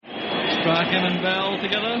Strachan and Bell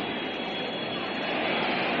together.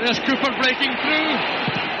 There's Cooper breaking through.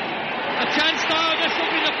 A chance now. This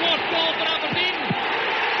will be the fourth goal for Aberdeen.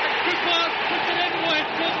 And Cooper puts it in with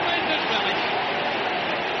Brendan Welly.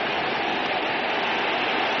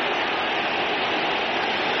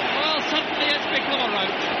 Well, suddenly it's become a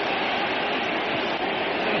rout.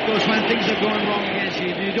 Of course, when things are going wrong against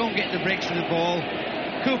you, you don't get the breaks of the ball.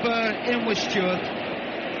 Cooper in with Stewart.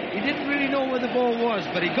 He didn't really know where the ball was,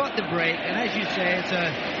 but he got the break, and as you say, it's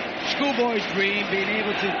a schoolboy's dream, being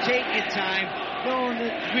able to take your time, knowing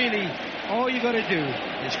that really all you got to do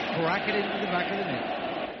is crack it into the back of the net.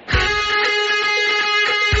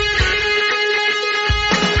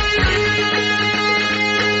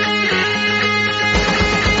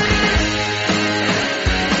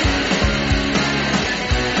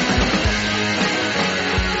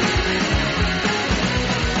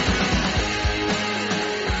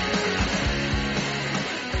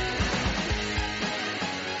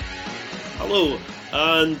 Hello,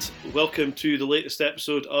 and welcome to the latest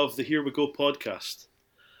episode of the Here We Go podcast.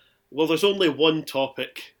 Well, there's only one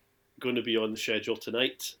topic going to be on the schedule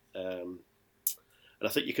tonight, and I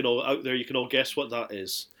think you can all guess what that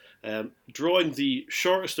is. Drawing the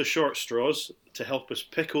shortest of short straws to help us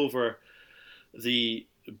pick over the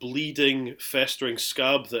bleeding, festering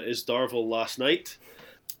scab that is Darvel last night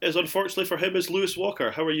is, unfortunately for him, is Lewis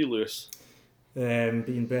Walker. How are you, Lewis?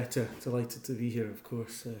 Being better, delighted to be here, of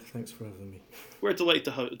course. Thanks for having me. We're delighted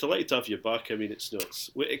to have you back. I mean,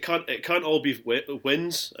 it can't all be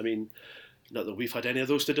wins. I mean, not that we've had any of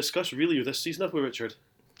those to discuss really this season, have we, Richard?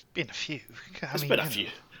 Been a few. It's been a few.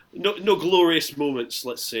 No glorious moments,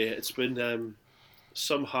 let's say. It's been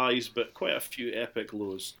some highs, but quite a few epic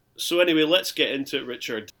lows. So anyway, let's get into it,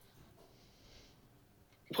 Richard.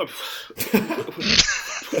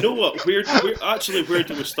 You know what? Where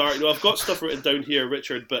do we start? You know, I've got stuff written down here,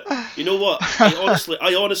 Richard. But you know what?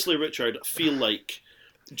 I honestly, Richard, feel like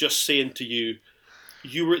just saying to you,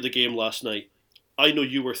 you were at the game last night. I know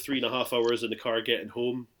you were 3.5 hours in the car getting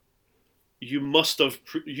home. You must have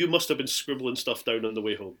been scribbling stuff down on the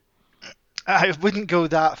way home. I wouldn't go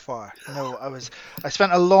that far. No, I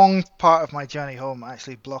spent a long part of my journey home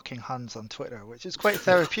actually blocking Huns on Twitter, which is quite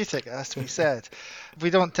therapeutic, it has to be said. We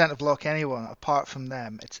don't tend to block anyone apart from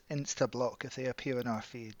them. It's insta-block if they appear in our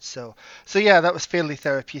feed. So yeah, that was fairly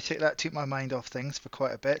therapeutic. That took my mind off things for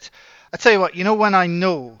quite a bit. I tell you what, you know when I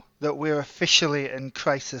know that we're officially in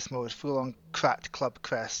crisis mode, full on cracked club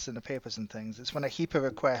crests in the papers and things, it's when a heap of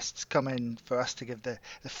requests come in for us to give the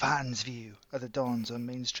fans' view of the Dons on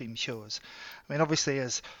mainstream shows. I mean, obviously,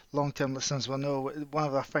 as long-term listeners will know, one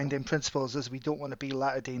of our founding principles is we don't want to be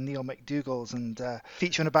latter-day Neil McDougals and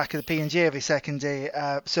feature on the back of the P&J every second day.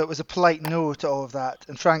 So it was a polite no to all of that.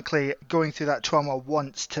 And frankly, going through that trauma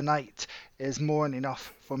once tonight is more than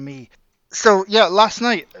enough for me. So yeah, last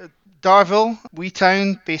night, Darvel, wee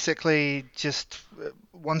town, basically just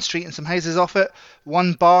one street and some houses off it,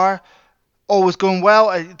 one bar, all was going well.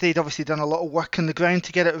 They'd obviously done a lot of work on the ground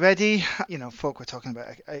to get it ready. You know, folk were talking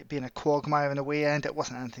about it being a quagmire in a way end. It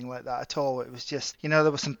wasn't anything like that at all. It was just, you know,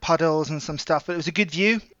 there were some puddles and some stuff, but it was a good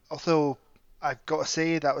view. Although I've got to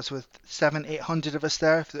say that was with 700-800 of us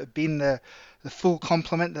there. If it had been the full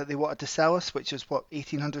complement that they wanted to sell us, which was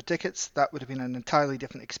 1,800 tickets, that would have been an entirely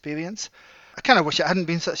different experience. I kind of wish it hadn't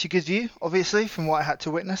been such a good view, obviously, from what I had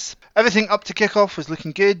to witness. Everything up to kick-off was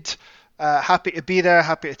looking good. Happy to be there,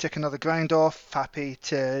 happy to tick another ground off, happy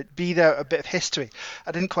to be there, a bit of history.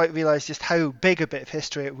 I didn't quite realise just how big a bit of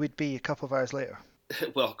history it would be a couple of hours later.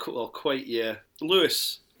 Well, quite, yeah.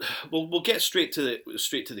 Lewis, we'll get straight to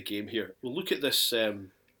the game here. We'll look at this,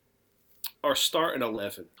 our starting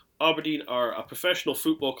 11. Aberdeen are a professional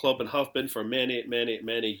football club and have been for many, many,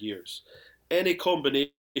 many years. Any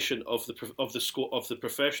combination of the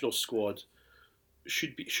professional squad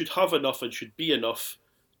should have enough and should be enough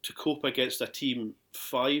to cope against a team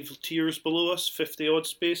 5 tiers below us, 50 odd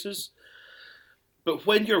spaces. But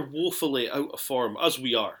when you're woefully out of form, as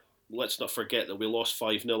we are, let's not forget that we lost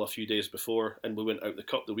 5-0 a few days before and we went out the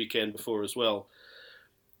cup the weekend before as well.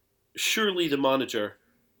 Surely the manager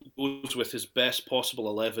goes with his best possible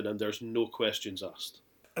 11 and there's no questions asked.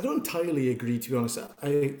 I don't entirely agree, to be honest.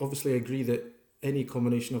 I obviously agree that any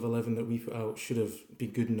combination of 11 that we put out should have been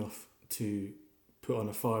good enough to put on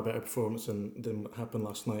a far better performance than what happened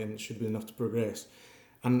last night, and it should be enough to progress.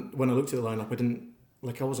 And when I looked at the lineup,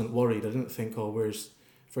 I wasn't worried. I didn't think, where's,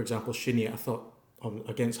 for example, Shinnie. I thought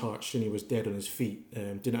against Hearts, Shinnie was dead on his feet,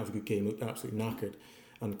 didn't have a good game, looked absolutely knackered,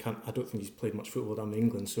 and I don't think he's played much football down in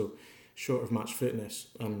England, so short of match fitness.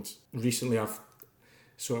 And recently I've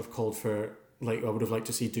sort of called for, I would have liked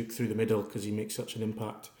to see Duke through the middle because he makes such an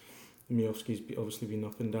impact. Miovski's obviously been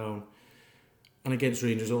up and down. And against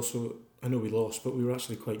Rangers also, I know we lost, but we were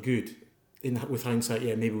actually quite good. With hindsight,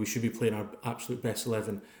 yeah, maybe we should be playing our absolute best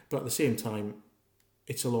 11. But at the same time,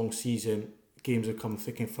 it's a long season. Games have come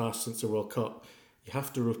thick and fast since the World Cup. You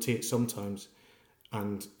have to rotate sometimes.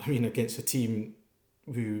 And, I mean, against a team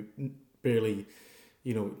who barely,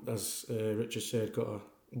 as Richard said, got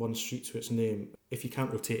one street to its name. If you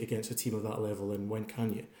can't rotate against a team of that level, then when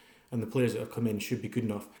can you? And the players that have come in should be good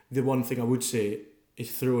enough. The one thing I would say is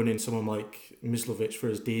throwing in someone like Mislovic for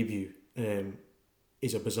his debut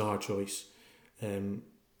is a bizarre choice. And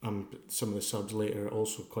some of the subs later are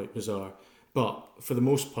also quite bizarre. But for the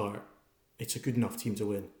most part, it's a good enough team to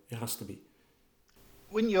win. It has to be.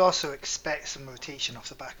 Wouldn't you also expect some rotation off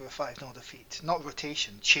the back of a 5-0 defeat? Not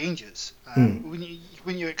rotation, changes. Wouldn't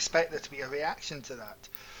you expect there to be a reaction to that?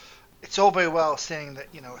 It's all very well saying that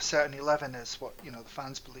a certain 11 is what the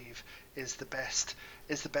fans believe is the best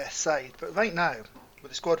side, but right now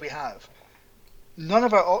with the squad we have, none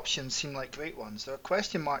of our options seem like great ones. There are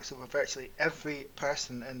question marks over virtually every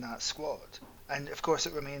person in that squad, and of course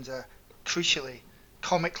it remains a crucially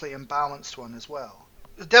comically imbalanced one as well.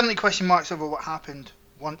 There's definitely question marks over what happened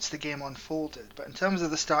once the game unfolded, but in terms of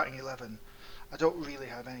the starting 11, I don't really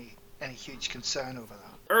have any huge concern over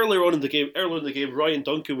that. Earlier in the game, Ryan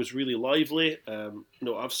Duncan was really lively.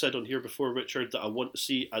 I've said on here before, Richard, that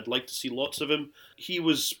I'd like to see lots of him. He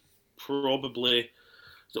was probably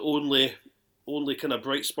the only kind of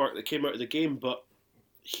bright spark that came out of the game, but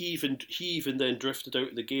he even then drifted out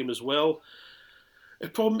of the game as well.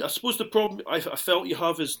 I suppose the problem I felt you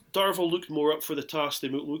have is Darvel looked more up for the task, they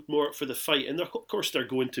looked more up for the fight, and of course they're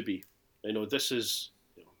going to be. It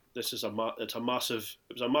was a massive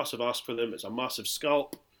ask for them. It's a massive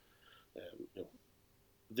scalp.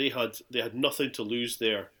 They had nothing to lose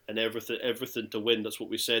there and everything to win. That's what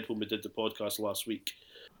we said when we did the podcast last week.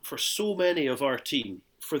 For so many of our team,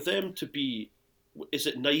 for them to be, is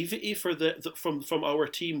it naivety from our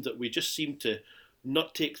team that we just seem to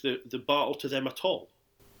not take the battle to them at all?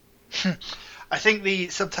 I think the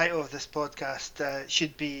subtitle of this podcast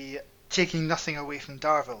should be taking nothing away from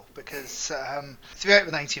Darvel, because throughout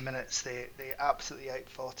the 90 minutes they absolutely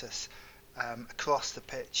outfought us across the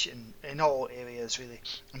pitch in all areas really,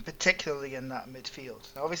 and particularly in that midfield.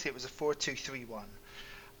 Now, obviously it was a 4-2-3-1,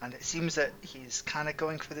 and it seems that he's kind of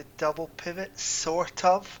going for the double pivot, sort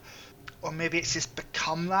of, or maybe it's just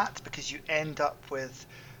become that because you end up with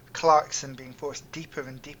Clarkson being forced deeper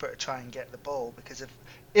and deeper to try and get the ball, because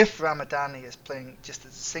if Ramadani is playing just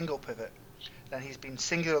as a single pivot, then he's been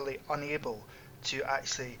singularly unable to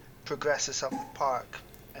actually progress us up the park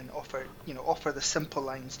and offer the simple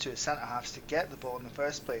lines to his centre halves to get the ball in the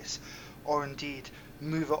first place, or indeed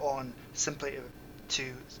move it on simply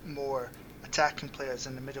to more attacking players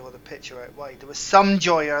in the middle of the pitch or out wide. There was some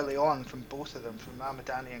joy early on from both of them, from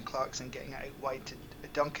Ramadani and Clarkson, getting it out wide to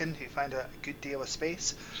Duncan, who found a good deal of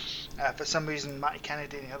space. For some reason, Matty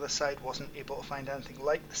Kennedy on the other side wasn't able to find anything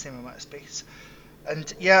like the same amount of space.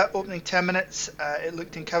 And yeah, opening 10 minutes, it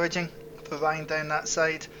looked encouraging for Ryan down that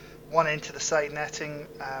side. One into the side netting,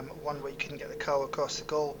 one where you couldn't get the curl across the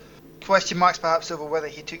goal. Question marks perhaps over whether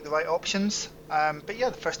he took the right options. But yeah,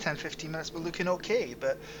 the first 10-15 minutes were looking okay.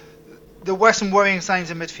 But there were some worrying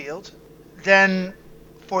signs in midfield. Then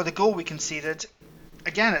for the goal we conceded,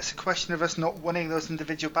 again, it's a question of us not winning those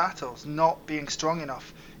individual battles, not being strong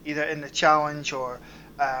enough, either in the challenge or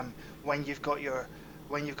when you've got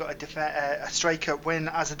a striker, when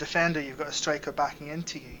as a defender you've got a striker backing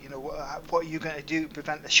into you. What are you going to do to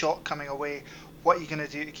prevent the shot coming away? What are you going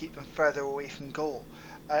to do to keep them further away from goal?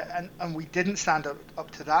 And we didn't stand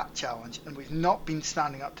up to that challenge, and we've not been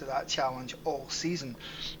standing up to that challenge all season.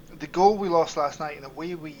 The goal we lost last night and the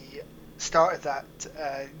way we started that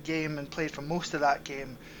game and played for most of that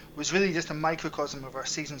game was really just a microcosm of our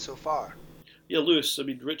season so far. Yeah, Lewis,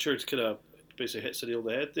 Richard kind of basically hits the nail on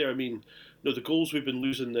the head there. The goals we've been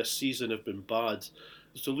losing this season have been bad.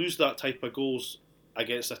 To lose that type of goals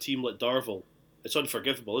against a team like Darvel, it's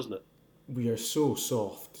unforgivable, isn't it? We are so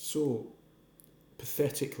soft, so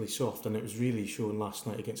pathetically soft, and it was really shown last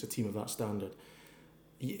night against a team of that standard.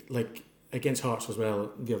 Like against Hearts as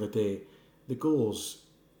well the other day, the goals,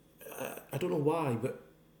 I don't know why, but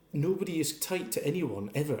nobody is tight to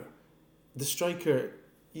anyone ever. The striker,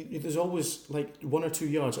 there's always like 1 or 2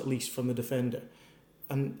 yards at least from the defender,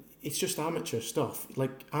 and it's just amateur stuff,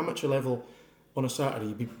 like amateur level on a Saturday.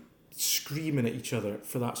 You'd be screaming at each other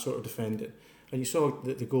for that sort of defending. And you saw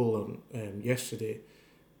the goal on yesterday.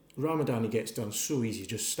 Ramadani gets done so easy,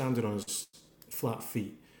 just standing on his flat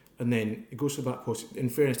feet, and then it goes to the back post. In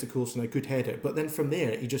fairness to Coulson, a good header, but then from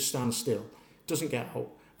there he just stands still, doesn't get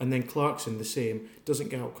out, and then Clarkson the same, doesn't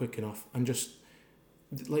get out quick enough, and just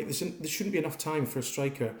like there shouldn't be enough time for a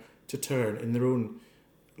striker to turn in their own,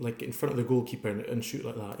 like in front of the goalkeeper and shoot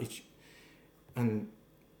like that. And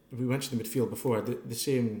we mentioned the midfield before. The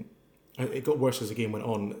same. It got worse as the game went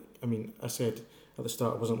on. I mean, I said at the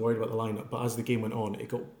start I wasn't worried about the lineup, but as the game went on, it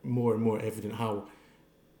got more and more evident how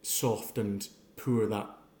soft and poor that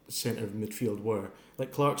centre of midfield were.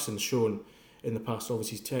 Like Clarkson's shown in the past,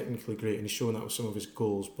 obviously he's technically great and he's shown that with some of his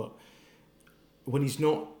goals, but when he's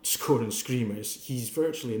not scoring screamers, he's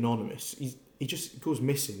virtually anonymous. He just goes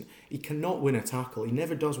missing. He cannot win a tackle. He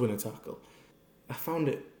never does win a tackle. I found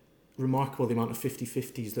it remarkable the amount of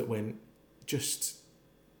 50-50s that went just...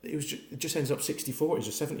 It just ends up 60-40s or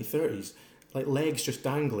 70-30s. Like legs just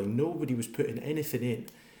dangling. Nobody was putting anything in.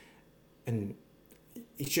 And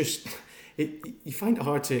it's just... you find it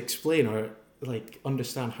hard to explain or like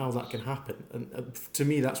understand how that can happen. And to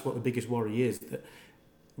me, that's what the biggest worry is, that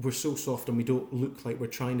we're so soft and we don't look like we're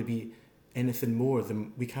trying to be anything more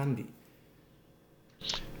than we can be.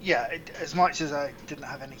 Yeah, as much as I didn't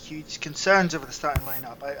have any huge concerns over the starting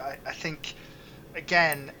lineup, I think,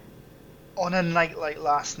 again, on a night like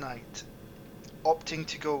last night, opting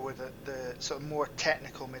to go with the sort of more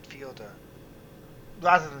technical midfielder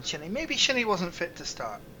rather than Shinnie. Maybe Shinnie wasn't fit to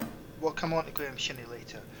start. We'll come on to Graham Shinnie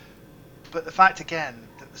later. But the fact, again,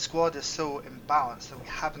 that the squad is so imbalanced that we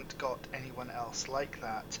haven't got anyone else like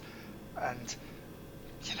that. And,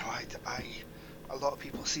 you know, a lot of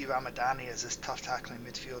people see Ramadani as this tough tackling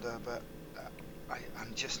midfielder, but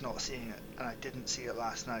I'm just not seeing it, and I didn't see it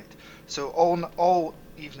last night. So all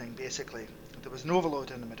evening, basically, there was an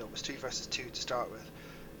overload in the middle. It was 2 versus 2 to start with.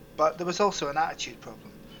 But there was also an attitude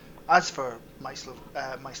problem. As for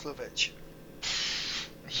Majslovic,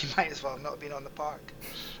 he might as well have not been on the park.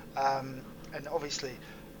 And obviously,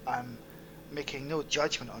 I'm making no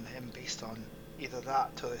judgment on him based on either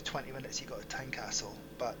that or the 20 minutes he got at Tynecastle.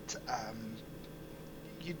 But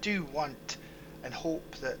you do want and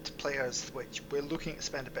hope that players which we're looking to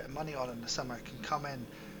spend a bit of money on in the summer can come in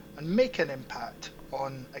and make an impact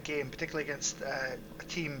on a game, particularly against a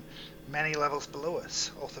team many levels below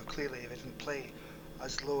us. Although clearly they didn't play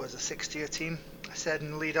as low as a 6th-tier team. I said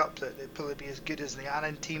in the lead up that they'd probably be as good as the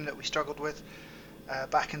Annan team that we struggled with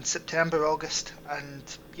back in September, August, and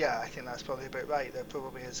yeah, I think that's probably about right. They're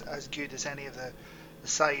probably as good as any of the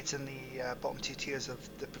sides in the bottom 2 tiers of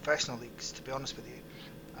the professional leagues, to be honest with you.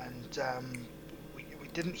 And we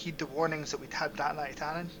didn't heed the warnings that we'd had that night at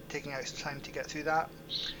Annan, taking out some time to get through that,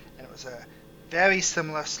 and it was a very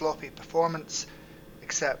similar sloppy performance,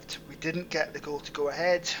 except we didn't get the goal to go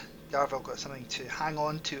ahead. Darvel got something to hang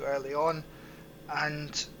on to early on,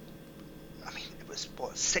 and I mean, it was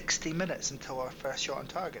 60 minutes until our first shot on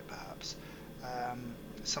target, perhaps.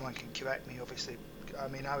 Someone can correct me, obviously. I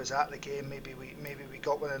mean, I was at the game. Maybe we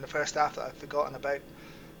got one in the first half that I've forgotten about,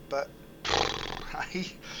 but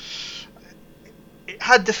it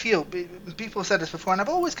had the feel. People said this before, and I've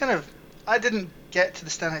always I didn't get to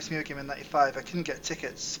the Stenhousemuir game in '95. I couldn't get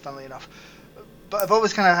tickets, funnily enough, but I've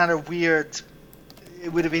always kind of had a weird.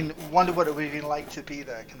 It would have been wonder what it would have been like to be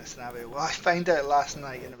there kind of scenario. Well, I found out last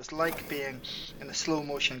night, and it was like being in a slow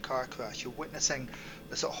motion car crash. You're witnessing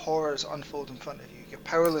the sort of horrors unfold in front of you. You're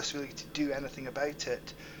powerless really to do anything about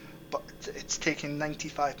it, but it's taken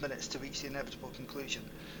 95 minutes to reach the inevitable conclusion.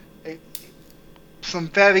 From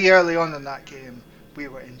very early on in that game, we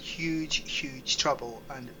were in huge trouble,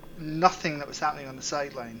 and nothing that was happening on the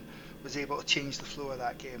sideline was able to change the flow of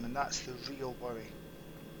that game, and that's the real worry.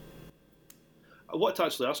 I want to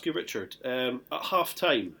actually ask you, Richard, at half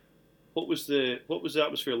time, what was the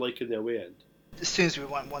atmosphere like in the away end? As soon as we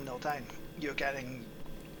went 1-0 down, you're getting,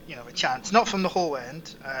 a chance. Not from the whole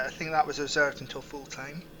end. I think that was reserved until full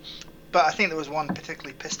time. But I think there was one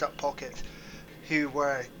particularly pissed up pocket who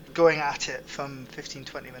were going at it from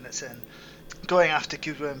 15-20 minutes in, going after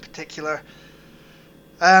Gudra in particular.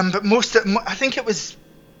 But I think it was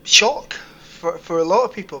shock for a lot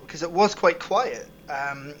of people, because it was quite quiet.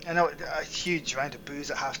 I know a huge round of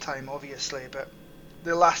boos at half time, obviously, but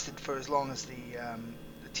they lasted for as long as the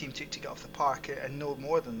team took to get off the park, and no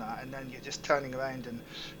more than that. And then you're just turning around and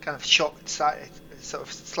kind of shocked, sort of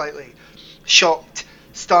slightly shocked,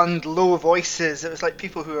 stunned, low voices. It was like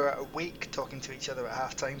people who are awake talking to each other at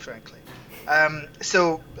half time, frankly.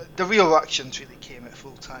 So the real ructions really came at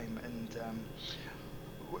full time, and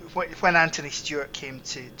when Anthony Stewart came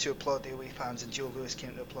to applaud the away fans and Joe Lewis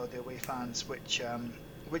came to applaud the away fans, which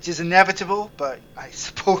is inevitable, but I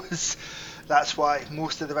suppose that's why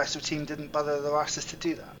most of the rest of the team didn't bother their arses to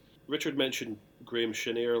do that. Richard mentioned Graham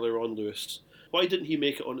Shinnie earlier on, Lewis. Why didn't he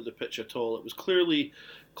make it onto the pitch at all? It was clearly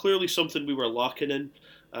something we were lacking in.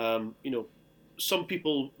 some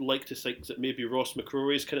people like to think that maybe Ross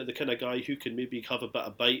McCrory is kind of the kind of guy who can maybe have a bit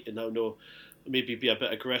of bite and maybe be a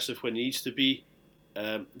bit aggressive when he needs to be.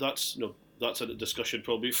 That's a discussion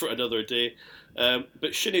probably for another day.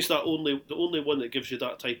 But Shinnie's the only one that gives you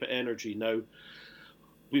that type of energy. Now,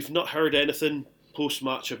 we've not heard anything post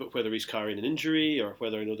match about whether he's carrying an injury or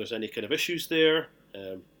whether there's any kind of issues there.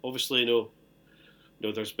 Obviously,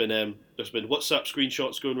 there's been WhatsApp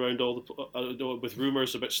screenshots going around with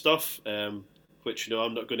rumours about stuff, which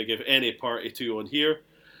I'm not going to give any party to on here.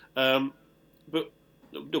 But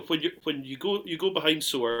when you go behind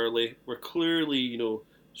so early, we're clearly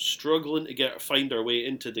struggling to find our way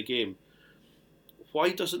into the game. Why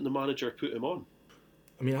doesn't the manager put him on?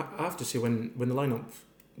 I mean, I have to say when the lineup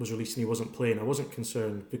was released and he wasn't playing, I wasn't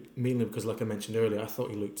concerned, mainly because, like I mentioned earlier, I thought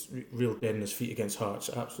he looked real dead on his feet against Hearts,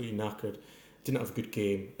 absolutely knackered, didn't have a good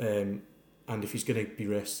game, and if he's going to be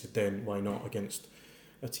rested, then why not against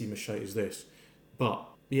a team as shite as this? But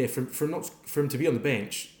yeah, for him to be on the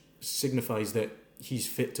bench signifies that he's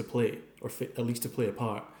fit to play, or fit at least to play a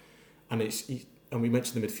part. And and we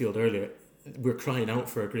mentioned the midfield earlier. We're crying out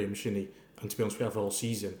for a Graham Shinnie, and to be honest, we have all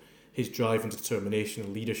season. His drive and determination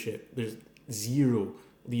and leadership. There's zero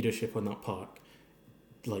leadership on that park,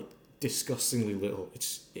 like disgustingly little.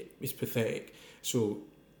 It's pathetic. So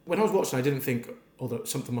when I was watching, I didn't think, that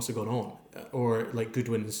something must have gone on, or like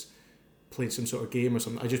Goodwin's played some sort of game or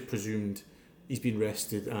something. I just presumed he's been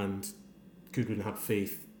rested and Goodwin had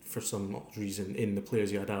faith for some odd reason in the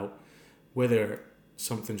players he had out. Whether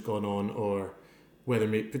something's gone on or whether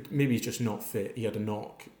maybe he's just not fit. He had a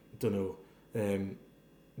knock, don't know.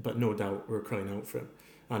 But no doubt we're crying out for him.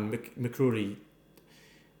 And McCrory,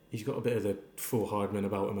 he's got a bit of the faux Hardman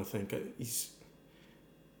about him, I think.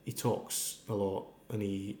 He talks a lot and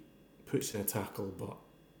he puts in a tackle, but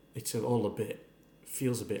it's all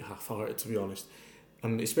feels a bit half-hearted, to be honest.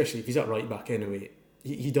 And especially if he's at right back anyway,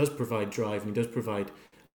 he does provide drive and he does provide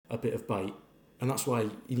a bit of bite. And that's why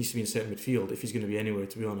he needs to be in centre midfield if he's going to be anywhere,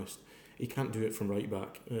 to be honest. He can't do it from right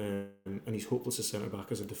back, and he's hopeless as centre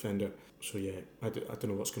back as a defender. So yeah, I don't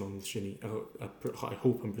know what's going on with Shinnie. I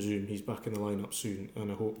hope and presume he's back in the lineup soon,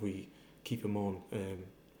 and I hope we keep him on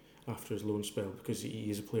after his loan spell, because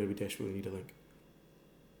he is a player we desperately need, I think.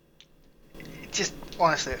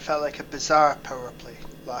 Honestly, it felt like a bizarre power play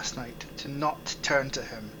last night to not turn to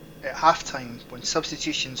him at half-time when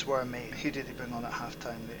substitutions were made. Who did they bring on at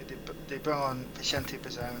half-time? They brought on Vicente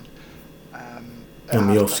Bezoun and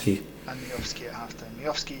Miovski. And Miovski at half-time.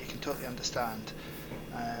 Miovski, you can totally understand.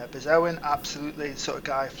 Bezoun, absolutely the sort of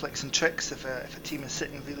guy flicks and tricks if a team is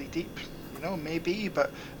sitting really deep. Maybe,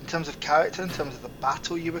 but in terms of character, in terms of the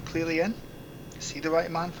battle you were clearly in, is he the right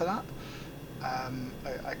man for that?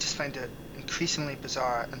 I just find it increasingly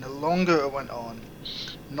bizarre, and the longer it went on,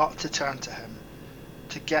 not to turn to him,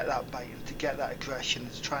 to get that bite, and to get that aggression,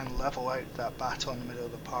 and to try and level out that battle in the middle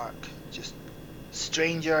of the park, just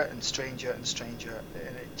stranger and stranger and stranger,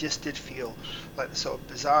 and it just did feel like the sort of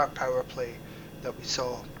bizarre power play that we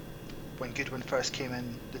saw when Goodwin first came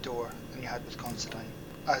in the door and he had with Considine.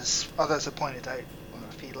 As others have pointed out on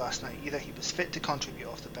our feed last night, either he was fit to contribute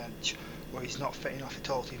off the bench, or he's not fit enough at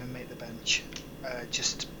all to even make the bench.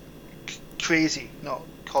 Just crazy not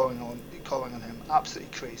calling on him.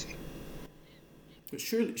 Absolutely crazy. But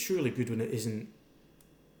surely Goodwin isn't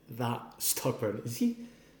that stubborn, is he?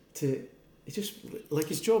 It's just like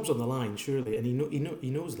his job's on the line, surely, and he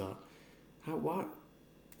knows that. Why?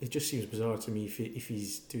 It just seems bizarre to me if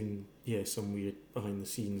he's doing some weird behind the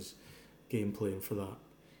scenes game playing for that.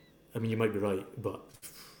 I mean, you might be right, but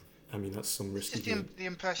I mean that's some risky. Just the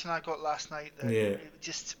impression I got last night that it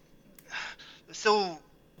just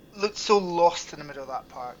looked so lost in the middle of that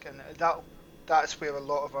park, and that's where a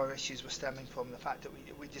lot of our issues were stemming from. The fact that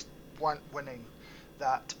we just weren't winning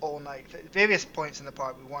that all night. At various points in the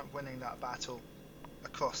park, we weren't winning that battle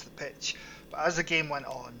across the pitch. But as the game went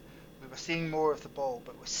on, we were seeing more of the ball,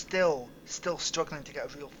 but we're still struggling to get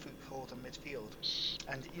a real foothold in midfield.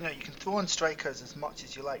 And you can throw on strikers as much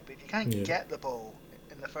as you like, but if you can't get the ball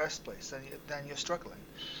in the first place, then you're struggling.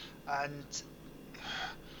 And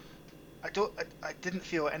I didn't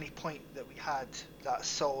feel at any point that we had that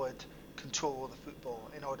solid control of the football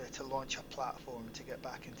in order to launch a platform to get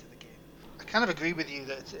back into the game. I kind of agree with you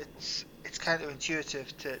that it's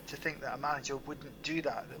counterintuitive to think that a manager wouldn't do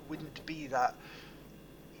that wouldn't be that.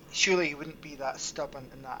 Surely he wouldn't be that stubborn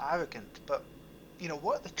and that arrogant. But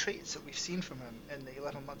what are the traits that we've seen from him in the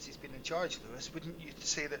 11 months he's been in charge, Lewis? Wouldn't you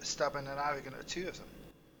say that stubborn and arrogant are two of them?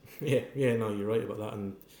 Yeah, no, you're right about that,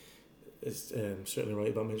 and it's certainly right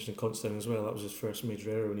about mentioning Considine as well. That was his first major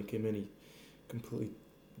error when he came in. He completely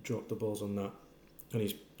dropped the balls on that, and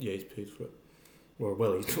he's paid for it. Or,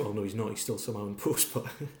 well, no, he's not. He's still somehow in post, but...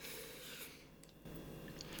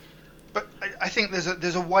 But I think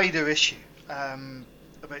there's a wider issue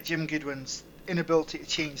about Jim Goodwin's inability to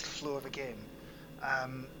change the flow of a game.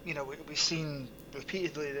 We've seen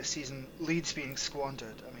repeatedly this season leads being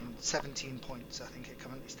squandered. 17 points I think it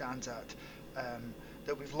currently stands at,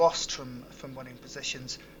 that we've lost from winning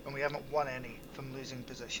positions, and we haven't won any from losing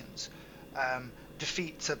positions.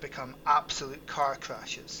 Defeats have become absolute car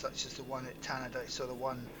crashes, such as the one at Tannadice or the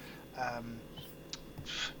one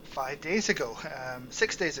 6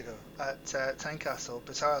 days ago at Tynecastle,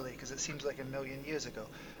 bizarrely, because it seems like a million years ago.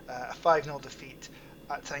 A 5-0 defeat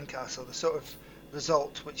at Tynecastle, the sort of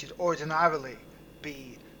result which would ordinarily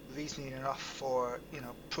be reasoning enough for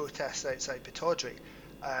protests outside Pittodrie.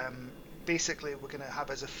 Basically, we're going to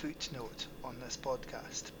have as a footnote on this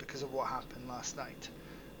podcast because of what happened last night,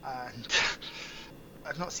 and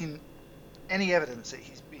I've not seen any evidence that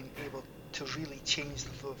he's been able to really change the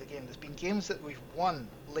flow of the game. There's been games that we've won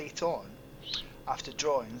late on after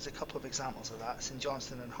drawing. There's a couple of examples of that, St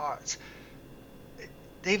Johnstone and Hearts.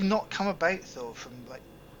 They've not come about though from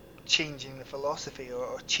changing the philosophy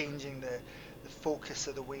or changing the focus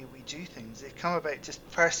of the way we do things. They've come about just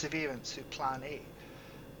perseverance through plan A.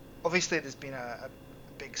 Obviously there's been a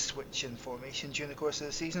big switch in formation during the course of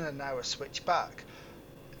the season, and now a switch back,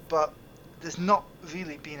 but there's not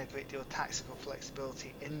really been a great deal of tactical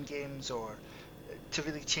flexibility in games or to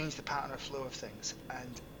really change the pattern or flow of things,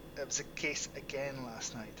 and it was a case again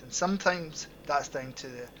last night. And sometimes that's down to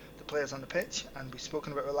the players on the pitch, and we've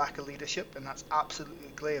spoken about the lack of leadership, and that's absolutely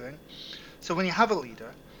glaring. So when you have a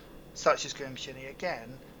leader such as Graham Shinnie,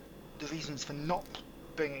 again, the reasons for not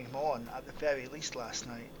bringing him on at the very least last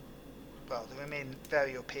night, well, they remain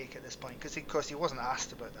very opaque at this point, because of course he wasn't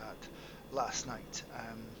asked about that last night.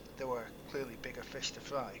 There were clearly bigger fish to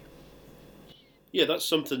fry. Yeah, that's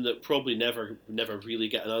something that probably never really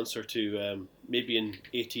get an answer to. Maybe in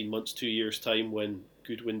 18 months, 2 years' time, when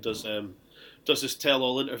Goodwin does his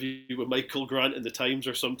tell-all interview with Michael Grant in the Times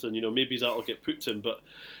or something, maybe that'll get put to him.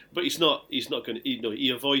 But he's not going to.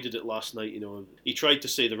 He avoided it last night. He tried to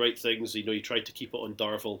say the right things. He tried to keep it on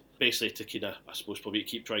Darvel, basically to kind of, I suppose, probably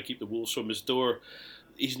keep the wolves from his door.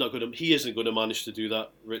 He isn't going to manage to do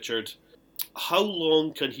that, Richard. How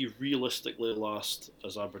long can he realistically last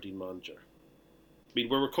as Aberdeen manager?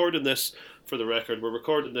 We're recording this, for the record, we're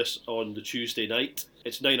recording this on the Tuesday night.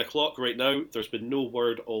 It's 9 o'clock right now. There's been no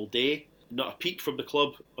word all day. Not a peep from the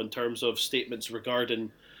club in terms of statements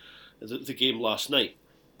regarding the game last night.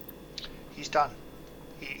 He's done.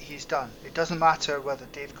 He's done. It doesn't matter whether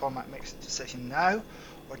Dave Cormack makes a decision now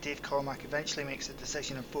or Dave Cormack eventually makes a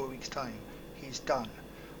decision in 4 weeks' time. He's done.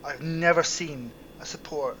 I've never seen a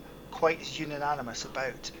support quite as unanimous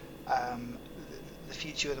about the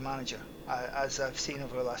future of the manager as I've seen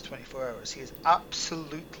over the last 24 hours. He is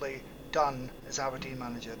absolutely done as Aberdeen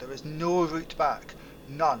manager. There is no route back.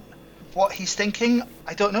 None. What he's thinking,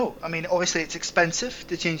 I don't know. Obviously it's expensive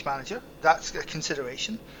to change manager. That's a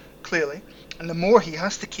consideration, clearly. And the more he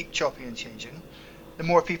has to keep chopping and changing, the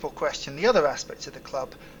more people question the other aspects of the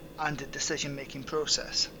club and the decision-making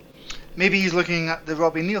process. Maybe he's looking at the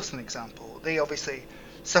Robbie Neilson example. They obviously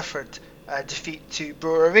suffered a defeat to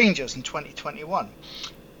Brora Rangers in 2021.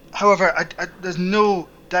 However, there's no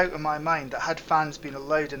doubt in my mind that had fans been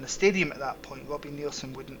allowed in the stadium at that point, Robbie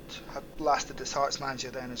Neilson wouldn't have lasted as Hearts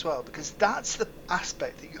manager then as well, because that's the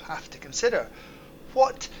aspect that you have to consider.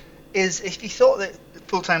 If he thought that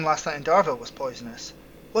full time last night in Darvel was poisonous,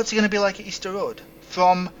 what's he going to be like at Easter Road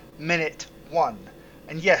from minute one?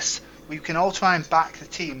 And yes, we can all try and back the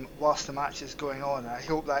team whilst the match is going on. I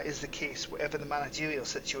hope that is the case, whatever the managerial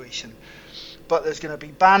situation. But there's going to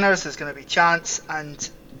be banners, there's going to be chants, and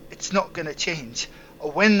it's not going to change. A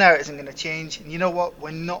win there isn't going to change. And you know what?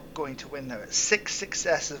 We're not going to win there. It's 6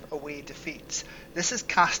 successive away defeats. This is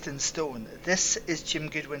cast in stone. This is Jim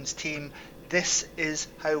Goodwin's team. This is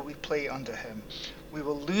how we play under him. We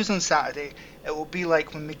will lose on Saturday. It will be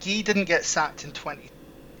like when McGee didn't get sacked in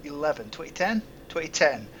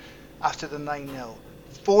 2010, after the 9-0.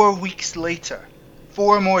 4 weeks later,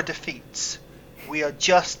 4 more defeats. We are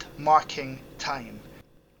just marking time.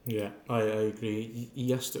 Yeah, I agree.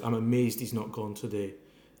 I'm amazed he's not gone today.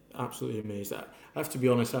 Absolutely amazed. I have to be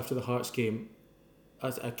honest, after the Hearts game,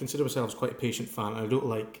 I consider myself as quite a patient fan. I don't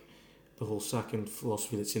like the whole sacking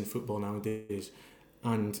philosophy that's in football nowadays.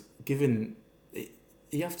 And given,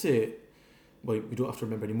 you have to, well, we don't have to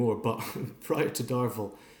remember anymore, but prior to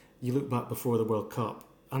Darvel, you look back before the World Cup,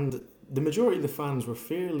 and the majority of the fans were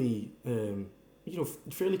fairly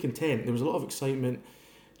content. There was a lot of excitement.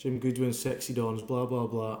 Jim Goodwin, sexy dons, blah, blah,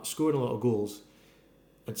 blah, scoring a lot of goals.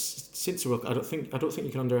 And since the World Cup, I don't think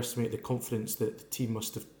you can underestimate the confidence that the team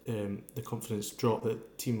must have, the confidence drop that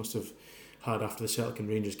the team must have had after the Celtic and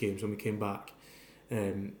Rangers games when we came back.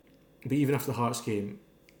 But even after the Hearts game,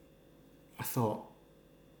 I thought,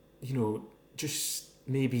 just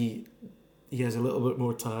maybe he has a little bit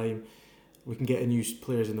more time. We can get new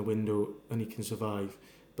players in the window and he can survive.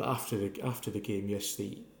 But after the game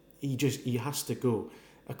yesterday, he has to go.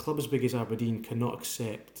 A club as big as Aberdeen cannot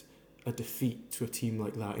accept a defeat to a team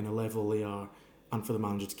like that in a level they are, and for the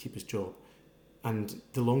manager to keep his job. And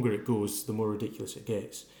the longer it goes, the more ridiculous it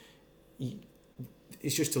gets.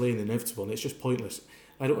 It's just delaying the inevitable, and it's just pointless.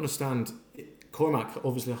 I don't understand. Cormac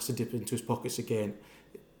obviously has to dip into his pockets again.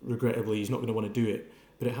 Regrettably, he's not going to want to do it,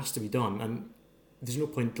 but it has to be done, and there's no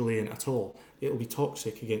point delaying at all. It'll be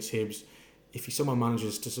toxic against Hibs. If he somehow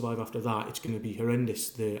manages to survive after that, it's going to be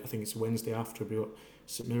horrendous. I think it's Wednesday after, we got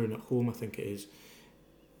St Mirren at home, I think it is.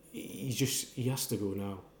 He has to go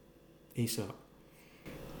now, ASAP.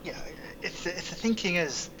 Yeah, if the thinking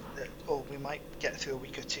is that, we might get through a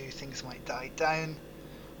week or two, things might die down.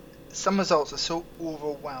 Some results are so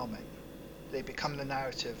overwhelming, they become the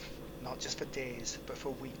narrative, not just for days, but for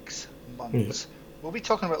weeks, months. Yeah. We'll be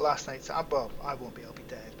talking about last night's, well, I won't be, I'll be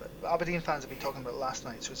dead, but Aberdeen fans will be talking about last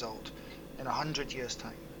night's result in 100 years'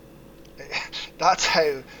 time. That's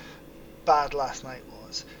how bad last night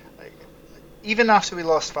was. Even after we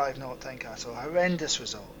lost 5-0 at Tynecastle, a horrendous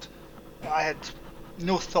result, I had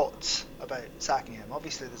no thoughts about sacking him.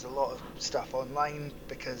 Obviously there's a lot of stuff online,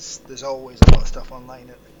 because there's always a lot of stuff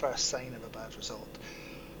online at the first sign of a bad result.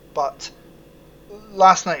 But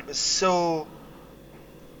last night was so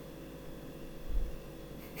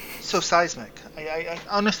seismic. I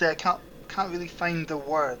honestly, I can't really find the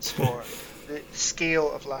words for the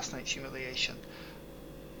scale of last night's humiliation.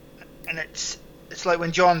 And it's like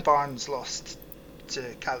when John Barnes lost to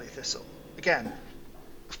Cali Thistle. Again,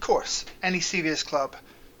 of course, any serious club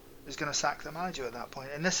is going to sack the manager at that point.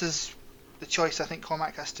 And this is the choice I think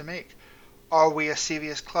Cormac has to make. Are we a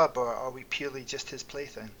serious club, or are we purely just his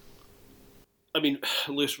plaything? I mean,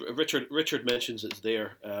 Lewis, Richard mentions it's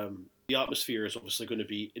there. The atmosphere is obviously going to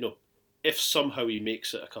be, if somehow he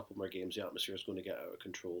makes it a couple more games, the atmosphere is going to get out of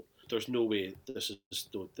control. There's no way this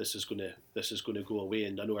is going to go away.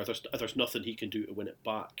 And I know there's nothing he can do to win it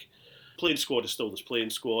back. Playing squad is still this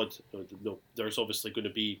playing squad. There's obviously going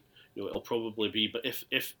to be, it'll probably be, but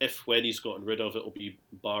if when he's gotten rid of it, it'll be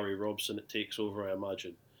Barry Robson that takes over, I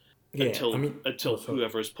imagine. Yeah, until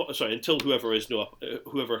whoever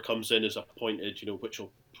comes in is appointed, which I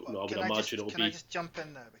would imagine it'll be. Can I just jump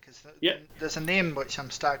in there, because there's a name which I'm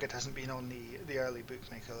staggered hasn't been on the early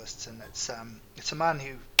bookmaker lists, and it's a man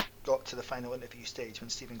who got to the final interview stage when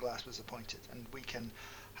Stephen Glass was appointed, and we can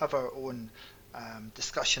have our own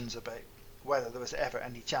discussions about whether there was ever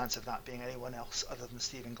any chance of that being anyone else other than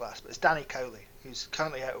Stephen Glass. But it's Danny Cowley, who's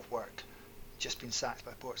currently out of work, just been sacked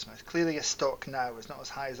by Portsmouth. Clearly his stock now is not as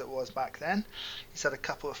high as it was back then. He's had a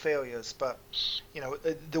couple of failures, but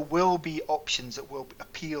there will be options that will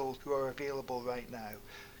appeal who are available right now.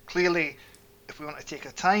 Clearly, if we want to take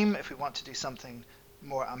our time, if we want to do something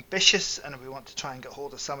more ambitious, and if we want to try and get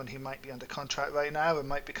hold of someone who might be under contract right now and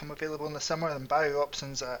might become available in the summer, then Barry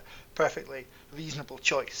Robson's a perfectly reasonable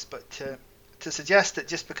choice. But to suggest that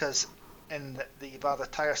just because in the rather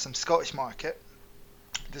tiresome Scottish market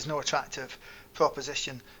there's no attractive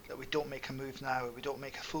proposition that we don't make a move now, or we don't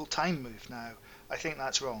make a full-time move now, I think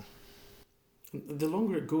that's wrong. The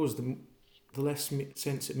longer it goes, the less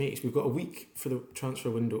sense it makes. We've got a week for the transfer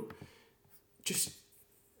window. Just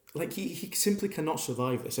like he simply cannot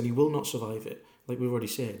survive this, and he will not survive it, like we've already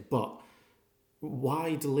said. But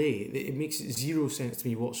why delay? It makes zero sense to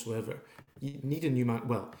me whatsoever. You need a new man.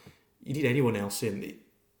 Well, you need anyone else in.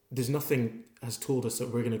 There's nothing has told us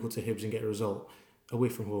that we're going to go to Hibs and get a result away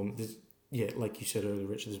from home. Like you said earlier,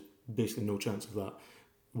 Richard, there's basically no chance of that.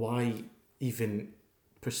 Why even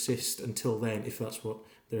persist until then if that's what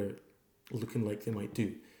they're looking like they might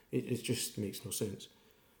do? It just makes no sense.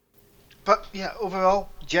 But yeah, overall,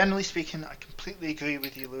 generally speaking, I completely agree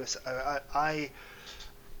with you, Lewis. I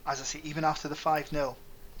as I say, even after the 5-0,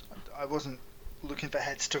 I wasn't looking for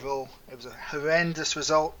heads to roll. It was a horrendous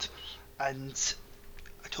result, and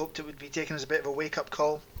I'd hoped it would be taken as a bit of a wake-up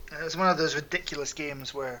call. And it was one of those ridiculous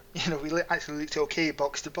games where we actually looked okay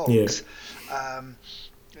box to box. Yeah.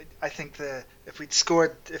 I think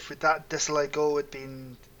if that disallowed goal had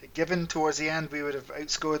been given towards the end, we would have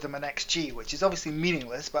outscored them an XG, which is obviously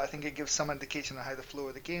meaningless, but I think it gives some indication of how the flow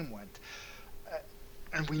of the game went.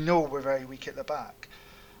 And we know we're very weak at the back.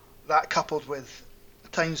 That coupled with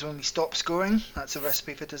times when we stop scoring, that's a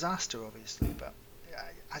recipe for disaster, obviously. But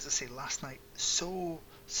as I say, last night, so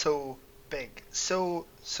big, so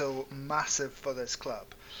massive for this club.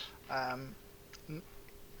 It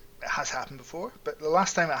has happened before, but the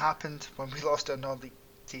last time it happened, when we lost our non-league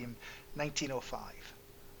team, 1905.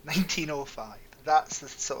 1905. That's the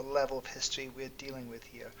sort of level of history we're dealing with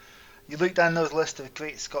here. You look down those lists of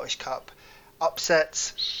great Scottish Cup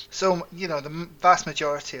upsets, so the vast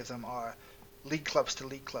majority of them are league clubs to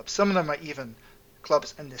league clubs. Some of them are even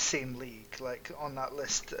clubs in the same league. Like on that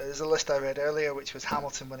list, there's a list I read earlier which was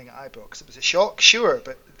Hamilton winning at Ibrox. It was a shock, sure,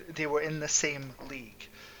 but they were in the same league.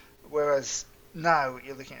 Whereas now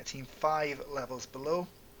you're looking at a team 5 levels below,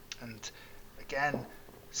 and again,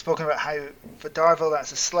 spoken about how for Darvel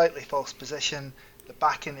that's a slightly false position. The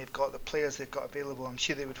backing they've got, the players they've got available, I'm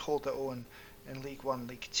sure they would hold their own in League 1,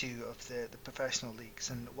 League 2 of the professional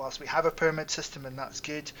leagues. And whilst we have a pyramid system and that's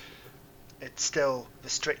good, it's still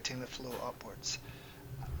restricting the flow upwards.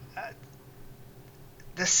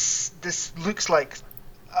 This looks like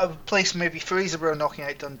a place maybe Fraserburgh knocking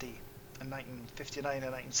out Dundee in 1959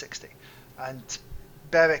 or 1960, and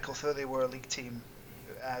Berwick, although they were a league team,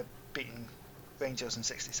 beating Rangers in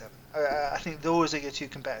 67. I think those are your two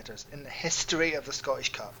competitors in the history of the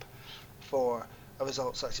Scottish Cup for a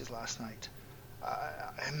result such as last night.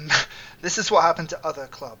 This is what happened to other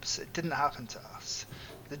clubs. It didn't happen to us.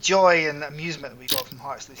 The joy and amusement that we got from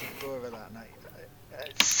Hearts losing to Brora that night.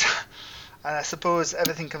 And I suppose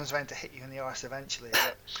everything comes around to hit you in the arse eventually.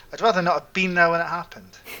 But I'd rather not have been there when it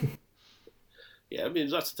happened. Yeah, I mean,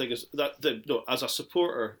 that's the thing is that as a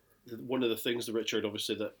supporter, one of the things, Richard,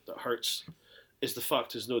 obviously that hurts is the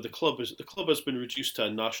fact is the club has been reduced to a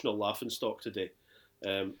national laughingstock today.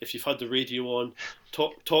 If you've had the radio on,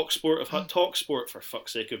 Talk Sport have had Talk Sport, for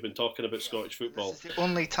fuck's sake, have been talking about Scottish football. This is the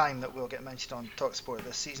only time that we'll get mentioned on Talk Sport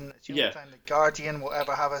this season. It's the only time the Guardian will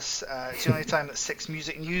ever have us. It's the only time that Six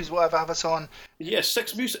Music News will ever have us on. Yeah,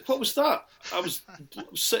 Six Music. What was that? I was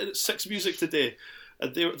sitting at Six Music today,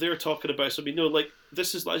 and they were talking about. So, I mean,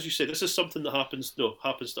 this is, as you say, this is something that happens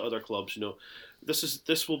to other clubs.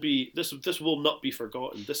 This will not be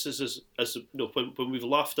forgotten. This is as when we've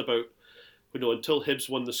laughed about. Until Hibs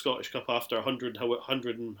won the Scottish Cup after 100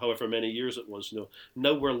 and however many years it was.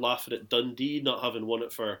 Now we're laughing at Dundee not having won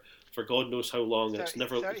it for God knows how long. It's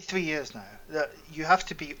never 33 years now. You have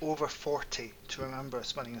to be over 40 to remember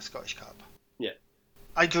us winning the Scottish Cup. Yeah.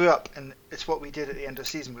 I grew up, and it's what we did at the end of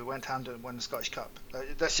the season. We went hand and won the Scottish Cup.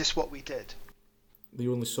 That's just what we did. The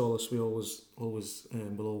only solace we will always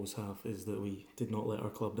have is that we did not let our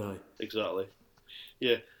club die. Exactly.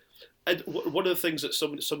 Yeah. And one of the things that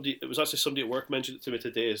somebody it was actually somebody at work mentioned it to me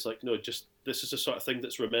today is like, just this is the sort of thing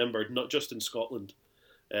that's remembered not just in Scotland.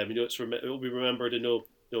 It will be remembered.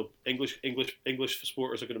 English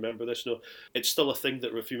supporters are going to remember this. It's still a thing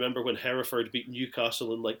that if you remember when Hereford beat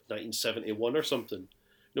Newcastle in like 1971 or something,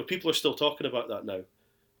 people are still talking about that now.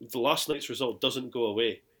 The last night's result doesn't go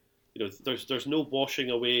away. There's no washing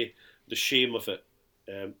away the shame of it.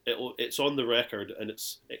 It's on the record, and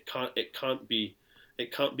it can't be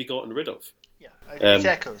gotten rid of. Yeah, it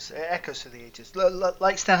echoes through the ages,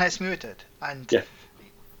 like Stenhousemuir did, and yeah.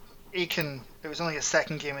 Aiken. It was only his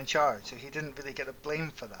second game in charge, so he didn't really get the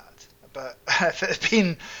blame for that. But if it had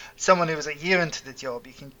been someone who was a year into the job,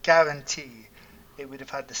 you can guarantee it would have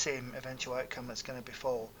had the same eventual outcome that's going to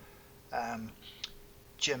befall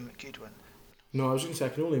Jim Goodwin. No, I was going to say I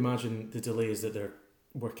can only imagine the delays that they're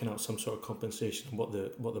working out some sort of compensation and what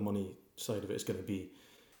the money side of it is going to be.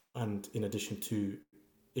 And in addition to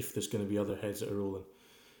if there's going to be other heads that are rolling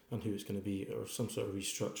and who it's going to be, or some sort of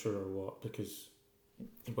restructure or what, because,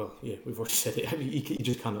 well, yeah, we've already said it. I mean, you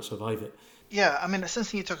just cannot survive it. Yeah, I mean, it's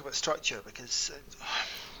interesting you talk about structure because,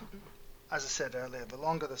 as I said earlier, the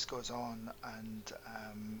longer this goes on and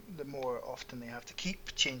the more often they have to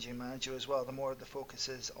keep changing manager as well, the more the focus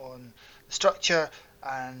is on the structure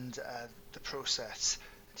and the process,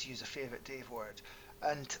 to use a favourite Dave word.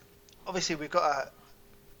 And obviously we've got a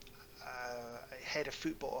head of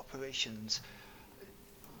football operations,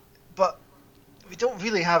 but we don't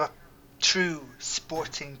really have a true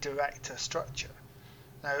sporting director structure.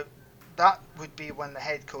 Now, that would be when the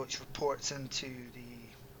head coach reports into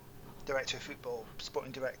the director of football,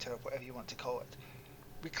 sporting director, or whatever you want to call it.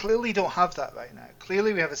 We clearly don't have that right now.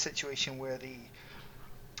 Clearly we have a situation where the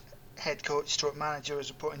head coach stroke manager is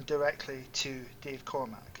reporting directly to Dave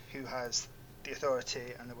Cormack, who has the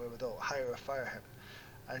authority and the wherewithal to hire or fire him.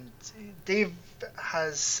 And Dave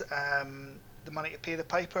has the money to pay the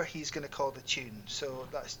piper. He's going to call the tune. So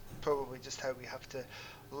that's probably just how we have to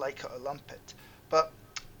like it or lump it. But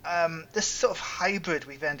this sort of hybrid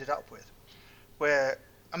we've ended up with, where,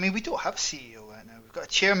 I mean, we don't have a CEO right now. We've got a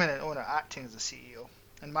chairman and owner acting as a CEO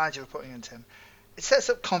and manager reporting into him. It sets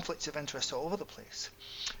up conflicts of interest all over the place.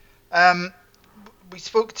 We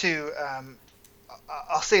spoke to,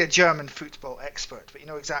 I'll say a German football expert, but you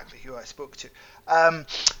know exactly who I spoke to.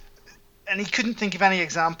 And he couldn't think of any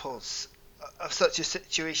examples of such a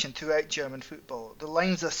situation throughout German football. The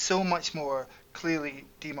lines are so much more clearly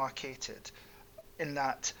demarcated in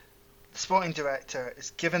that the sporting director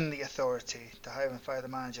is given the authority to hire and fire the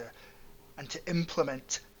manager and to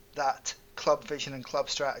implement that club vision and club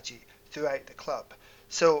strategy throughout the club.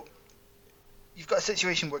 So you've got a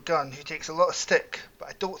situation where Gunn, who takes a lot of stick, but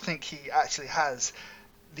I don't think he actually has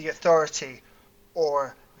the authority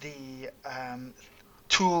or the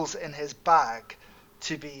tools in his bag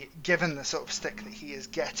to be given the sort of stick that he is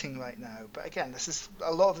getting right now. But again,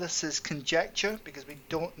 a lot of this is conjecture because we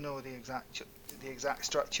don't know the exact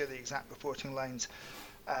structure, the exact reporting lines,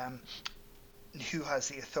 who has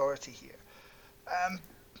the authority here.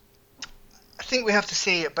 I think we have to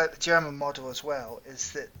say about the German model as well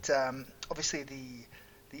is that obviously the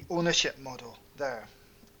ownership model there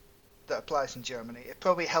that applies in Germany, it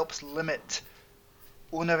probably helps limit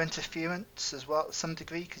owner interference as well to some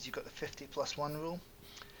degree because you've got the 50+1 rule.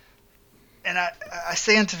 And I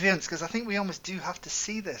say interference because I think we almost do have to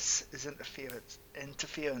see this as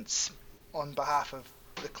interference on behalf of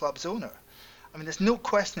the club's owner. I mean, there's no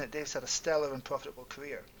question that Dave's had a stellar and profitable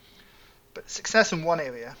career, but success in one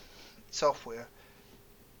area, software,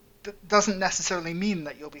 that doesn't necessarily mean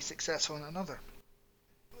that you'll be successful in another.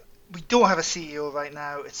 We don't have a CEO right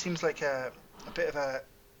now. It seems like a bit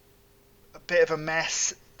of a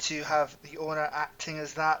mess to have the owner acting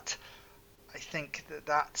as that. I think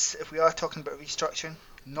that's if we are talking about restructuring,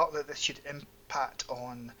 not that this should impact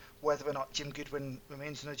on whether or not Jim Goodwin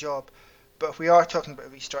remains in the job, but if we are talking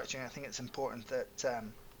about restructuring, I think it's important that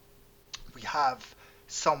we have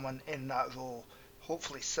someone in that role,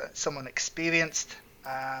 hopefully someone experienced,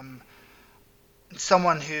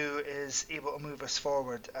 someone who is able to move us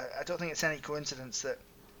forward. I don't think it's any coincidence that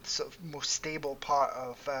the sort of most stable part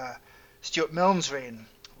of Stuart Milne's reign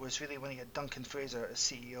was really when he had Duncan Fraser as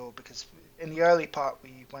CEO, because in the early part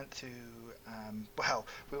we went to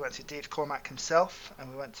Dave Cormack himself, and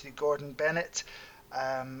we went to Gordon Bennett,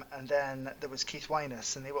 and then there was Keith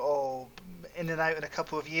Wyness, and they were all in and out in a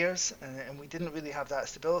couple of years, and we didn't really have that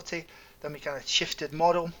stability. Then we kind of shifted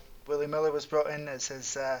model. Willie Miller was brought in as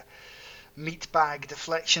his meat bag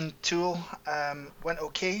deflection tool. Went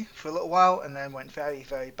okay for a little while, and then went very,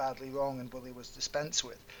 very badly wrong, and Willie was dispensed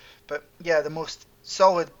with. But yeah, the most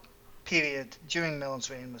solid period during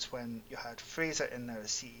Milne's reign was when you had Fraser in there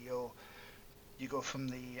as CEO. You go from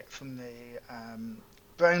the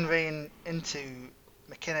Brown reign into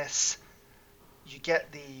McInnes. You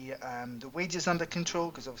get the wages under control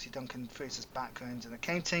because obviously Duncan Fraser's background in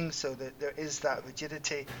accounting, so that there is that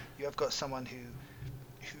rigidity. You have got someone who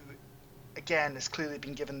again has clearly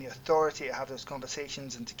been given the authority to have those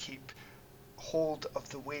conversations and to keep hold of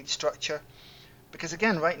the wage structure. Because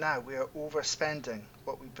again, right now we are overspending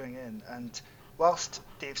what we bring in, and whilst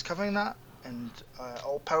Dave's covering that, and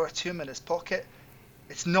all power to him in his pocket,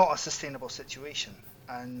 it's not a sustainable situation,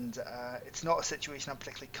 and it's not a situation I'm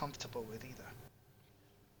particularly comfortable with either.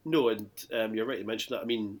 No, and you're right to mention that. I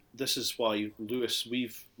mean, this is why, Lewis,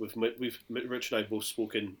 we've Rich and I both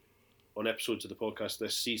spoken on episodes of the podcast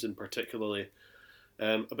this season, particularly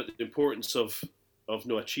about the importance of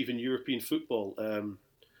achieving European football.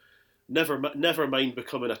 Never mind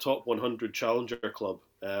becoming a top 100 challenger club,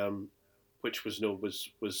 which was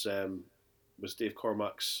Dave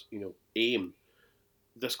Cormack's aim.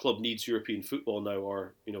 This club needs European football now,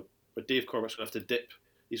 or but Dave Cormack's going to have to dip.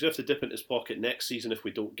 He's going to have to dip into his pocket next season if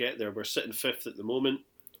we don't get there. We're sitting 5th at the moment.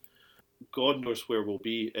 God knows where we'll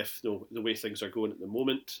be if the way things are going at the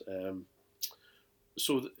moment.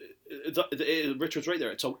 So Richard's right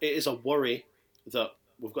there. It is a worry that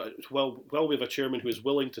we've got. Well, we have a chairman who is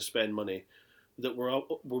willing to spend money, that we're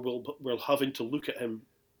having to look at him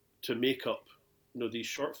to make up these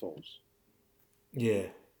shortfalls. Yeah,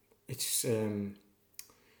 it's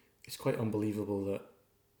quite unbelievable that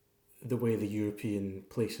the way the European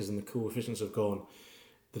places and the coefficients have gone,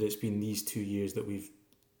 that it's been these 2 years that we've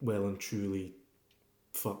well and truly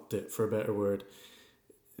fucked it, for a better word.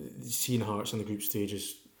 Seeing Hearts on the group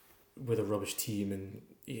stages with a rubbish team, and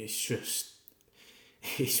it's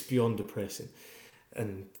beyond depressing.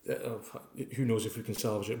 And who knows if we can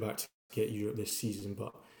salvage it back to get Europe this season.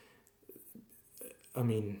 But I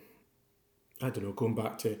mean, I don't know, going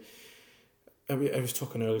back to, I was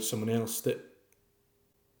talking earlier to someone else that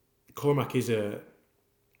Cormack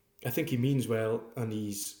I think he means well, and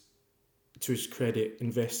he's, to his credit,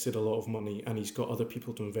 invested a lot of money, and he's got other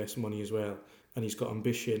people to invest money as well, and he's got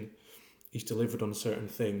ambition. He's delivered on certain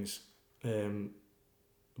things,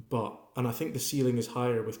 and I think the ceiling is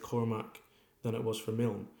higher with Cormac than it was for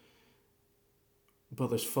Milne. But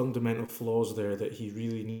there's fundamental flaws there that he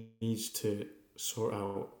really needs to sort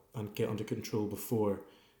out and get under control before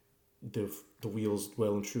the wheels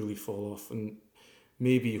well and truly fall off. And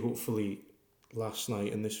maybe, hopefully, last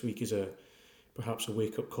night and this week is perhaps a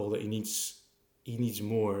wake up call that he needs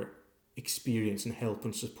more experience and help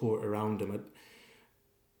and support around him.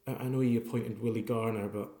 I know he appointed Willie Garner,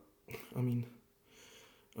 but I mean,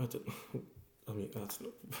 that's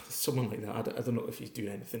someone like that. I don't know if he's doing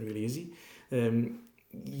anything really, is he? You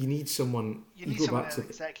need someone. You need someone in an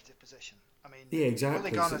executive position. I mean, yeah, exactly.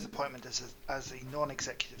 Willie Garner's appointment as a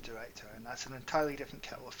non-executive director, and that's an entirely different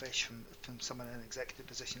kettle of fish from someone in an executive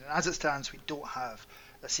position. And as it stands, we don't have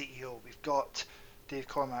a CEO. We've got Dave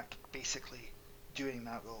Cormac basically doing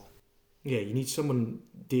that role. Yeah, you need someone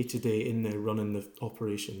day to day in there running the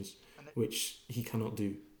operations, which he cannot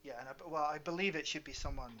do. Yeah, I believe it should be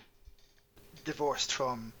someone divorced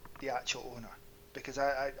from the actual owner, because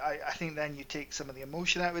I think then you take some of the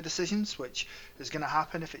emotion out of decisions, which is going to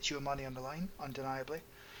happen if it's your money on the line, undeniably.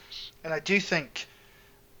 And I do think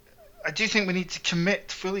we need to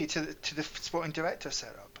commit fully to the sporting director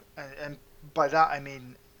setup, and by that I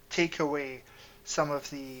mean take away some of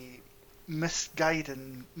the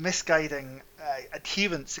misguiding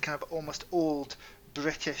adherence to kind of almost old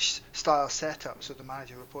British style setups with the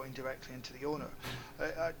manager reporting directly into the owner.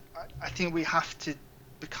 I think we have to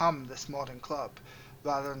become this modern club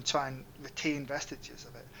rather than try and retain vestiges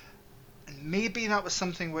of it. And maybe that was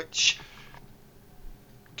something which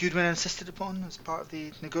Goodwin insisted upon as part of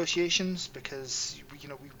the negotiations, because we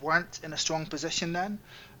weren't in a strong position then.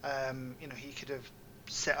 He could have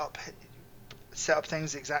set up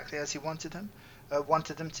things exactly as he wanted them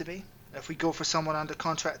to be. If we go for someone under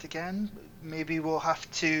contract again, maybe we'll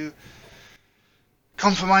have to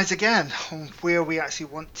compromise again on where we actually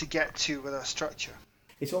want to get to with our structure.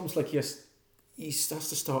 It's almost like he has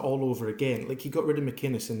to start all over again. Like, he got rid of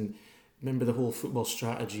McInnes, and remember the whole football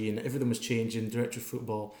strategy, and everything was changing. Director of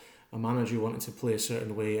football, a manager wanted to play a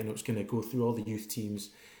certain way, and it was going to go through all the youth teams.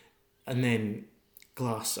 And then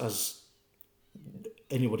Glass, as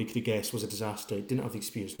anybody could guess, was a disaster. He didn't have the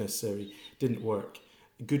experience necessary, didn't work.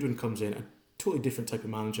 Goodwin comes in, a totally different type of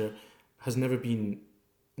manager, has never been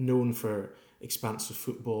known for expansive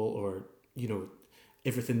football or,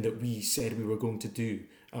 everything that we said we were going to do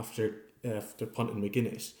after punting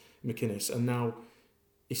McInnes. And now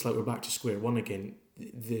it's like we're back to square one again.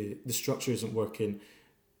 The structure isn't working.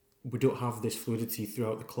 We don't have this fluidity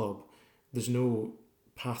throughout the club. There's no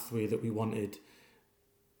pathway that we wanted.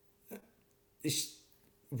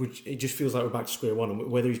 It just feels like we're back to square one. And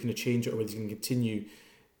whether he's going to change it or whether he's going to continue,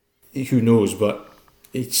 who knows? But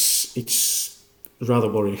it's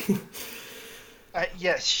rather worrying.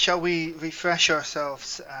 Yes, shall we refresh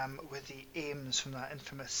ourselves with the aims from that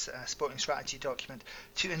infamous sporting strategy document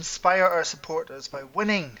to inspire our supporters by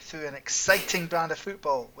winning through an exciting brand of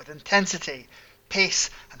football with intensity, pace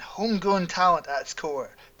and homegrown talent at its core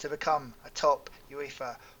to become a top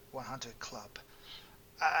UEFA 100 club?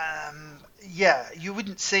 You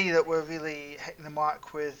wouldn't say that we're really hitting the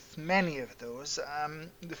mark with many of those.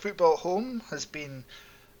 The football at home has been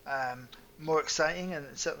more exciting and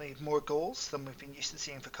certainly more goals than we've been used to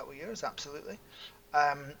seeing for a couple of years, absolutely.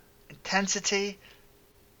 Intensity,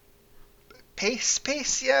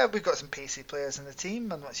 pace, yeah, we've got some pacey players in the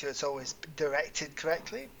team. I'm not sure it's always directed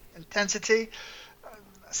correctly. Intensity,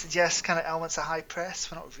 I suggest kind of elements of high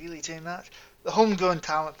press. We're not really doing that. The homegrown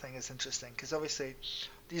talent thing is interesting, because obviously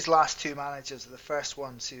these last two managers are the first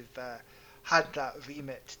ones who've had that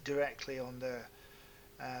remit directly on their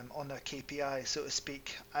KPI, so to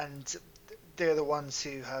speak, and they're the ones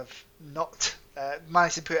who have not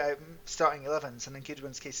managed to put out starting 11s, and in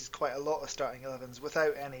Goodwin's case is quite a lot of starting 11s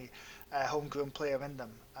without any homegrown player in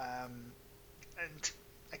them. And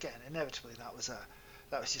again, inevitably that was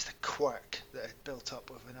just a quirk that had built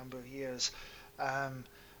up over a number of years. And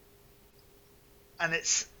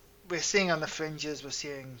we're seeing on the fringes, we're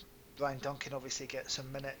seeing Ryan Duncan obviously get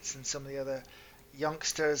some minutes, and some of the other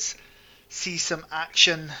youngsters see some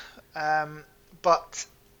action, but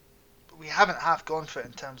we haven't gone for it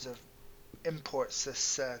in terms of imports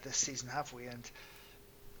this season, have we? And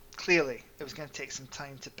clearly it was going to take some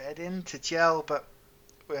time to bed in, to gel, but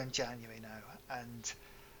we're in January now, and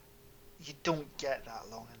you don't get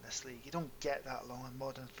that long in this league. You don't get that long in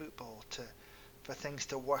modern football for things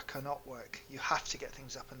to work or not work. You have to get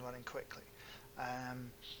things up and running quickly.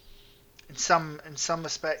 In some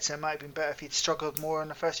respects, it might have been better if he'd struggled more in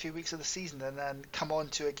the first few weeks of the season and then come on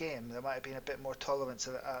to a game. There might have been a bit more tolerance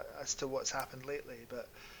as to what's happened lately. But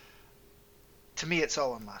to me, it's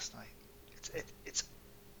all on last night. It's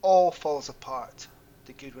all falls apart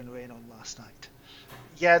the Goodwin reign on last night.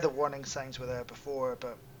 Yeah, the warning signs were there before,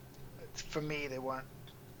 but for me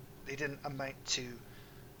they didn't amount to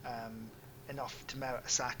enough to merit a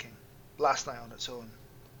sacking. Last night on its own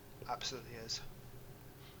absolutely is.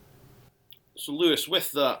 So Lewis,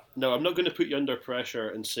 with that, now I'm not going to put you under pressure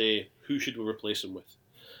and say who should we replace him with.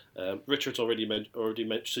 Richard's already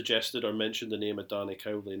suggested or mentioned the name of Danny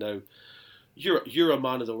Cowley. Now, you're a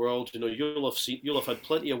man of the world. You know, you'll have had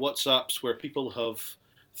plenty of WhatsApps where people have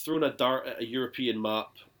thrown a dart at a European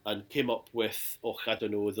map and came up with, I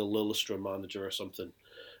don't know, the Lillestrøm manager or something.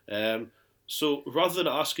 So rather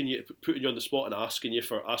than putting you on the spot and asking you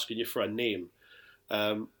for a name,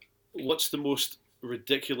 what's the most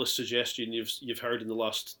ridiculous suggestion you've heard in the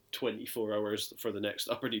last 24 hours for the next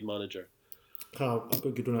Aberdeen manager? I've got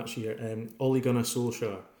a good one actually here. Ole Gunnar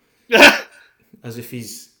Solskjaer. As if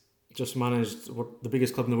he's just managed the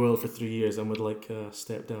biggest club in the world for 3 years and would like a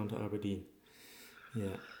step down to Aberdeen.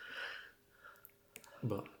 Yeah.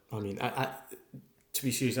 But, I mean, I to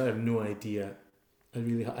be serious, I have no idea.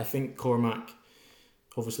 I think Cormac,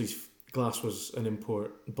 obviously Glass was an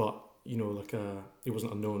import, but, you know, it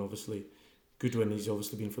wasn't unknown, obviously. Goodwin, he's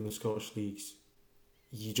obviously been from the Scottish leagues.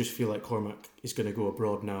 You just feel like Cormac is going to go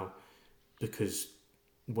abroad now because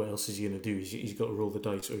what else is he going to do? He's got to roll the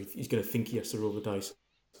dice, or he's going to think he has to roll the dice.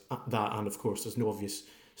 That, and of course, there's no obvious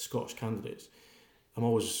Scottish candidates. I'm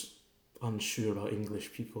always unsure about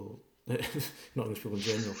English people, not English people in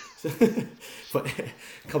general, but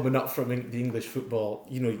coming up from the English football,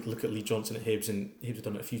 you know, you look at Lee Johnson at Hibs, and Hibs have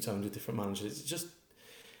done it a few times with different managers. It just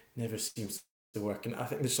never seems to work, and I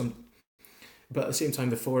think there's some. But at the same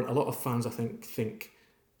time, a lot of fans, I think,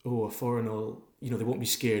 a foreign will, you know, they won't be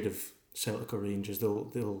scared of Celtic or Rangers.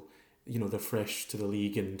 They'll, you know, they're fresh to the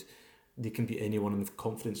league and they can beat anyone and have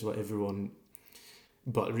confidence about everyone.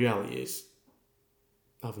 But the reality is,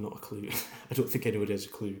 I've not a clue. I don't think anyone has a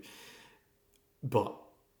clue. But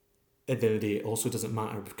at the end of the day, it also doesn't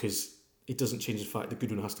matter because it doesn't change the fact that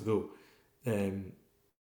Goodwin has to go.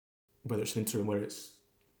 Whether it's an interim, whether it's,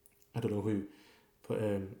 I don't know who, but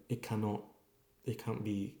it can't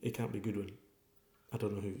be Goodwin. I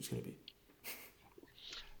don't know who it's going to be.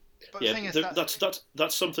 But yeah,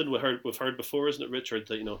 that's something we've heard before, isn't it, Richard?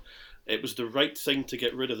 That, you know, it was the right thing to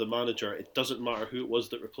get rid of the manager. It doesn't matter who it was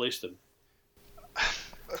that replaced him.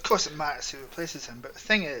 Of course, it matters who replaces him. But the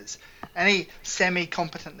thing is, any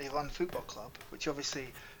semi-competently run football club, which obviously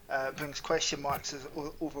brings question marks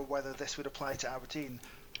over whether this would apply to Aberdeen,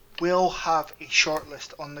 will have a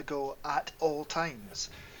shortlist on the go at all times.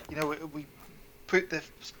 You know, we put the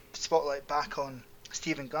spotlight back on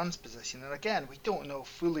Stephen Gunn's position, and again, we don't know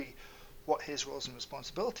fully what his roles and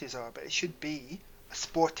responsibilities are, but it should be a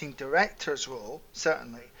sporting director's role,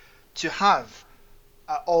 certainly, to have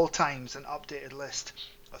at all times an updated list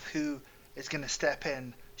of who is going to step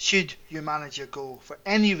in should your manager go for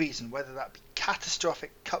any reason, whether that be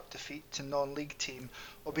catastrophic cup defeat to non-league team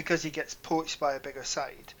or because he gets poached by a bigger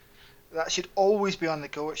side. That should always be on the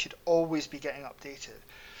go. It should always be getting updated.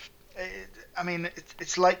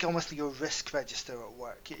 It's like almost your risk register at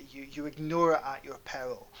work. You ignore it at your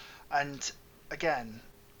peril. And again,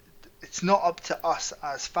 it's not up to us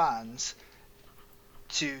as fans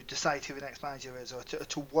to decide who the next manager is, or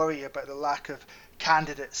to worry about the lack of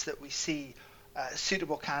candidates that we see,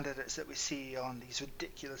 suitable candidates that we see on these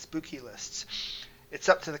ridiculous bookie lists. It's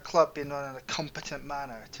up to the club being run in a competent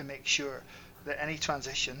manner to make sure that any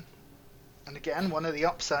transition, and again, one of the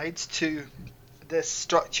upsides to this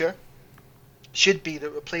structure should be that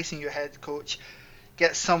replacing your head coach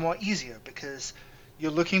gets somewhat easier because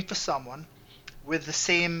you're looking for someone with the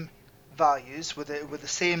same values, with the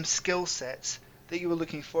same skill sets that you were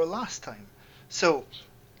looking for last time. So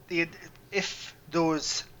if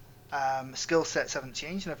those skill sets haven't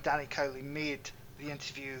changed, and if Danny Cowley made the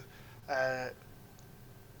interviews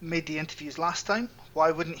last time,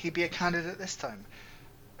 why wouldn't he be a candidate this time?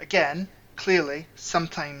 Again, clearly,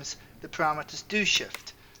 sometimes the parameters do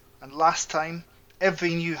shift. And last time,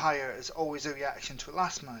 every new hire is always a reaction to a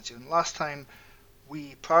last manager. And last time,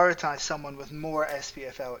 we prioritised someone with more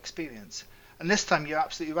SPFL experience. And this time, you're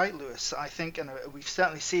absolutely right, Lewis. I think, and we've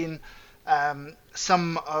certainly seen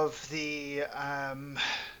some of the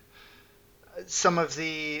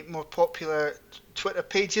more popular Twitter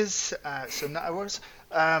pages, so not ours,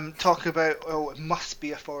 talk about, it must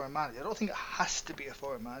be a foreign manager. I don't think it has to be a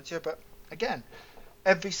foreign manager, but again,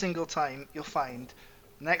 every single time you'll find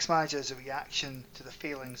the next manager is a reaction to the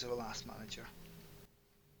failings of a last manager.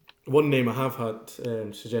 One name I have had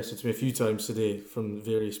suggested to me a few times today from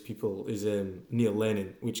various people is Neil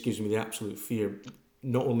Lennon, which gives me the absolute fear,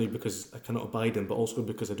 not only because I cannot abide him, but also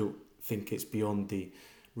because I don't think it's beyond the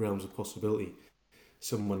realms of possibility.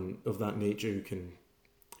 Someone of that nature who can,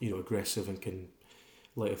 aggressive and can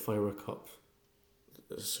light a firework up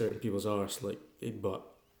certain people's arse, but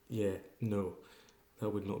yeah, no, that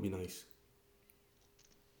would not be nice.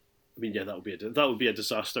 I mean, yeah, that would be a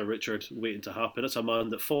disaster, Richard, waiting to happen. It's a man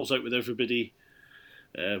that falls out with everybody.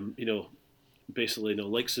 Basically,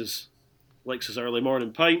 likes his early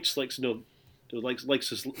morning pints, likes the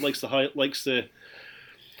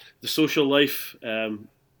social life.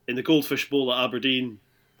 In the Goldfish Bowl at Aberdeen,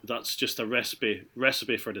 that's just a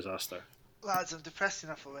recipe for disaster. Lads, I'm depressed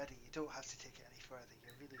enough already. You don't have to take it any further.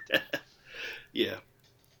 You really don't. Yeah.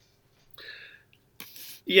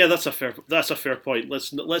 Yeah, that's a fair point.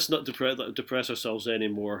 Let's not depress ourselves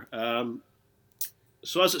anymore.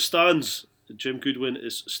 So as it stands, Jim Goodwin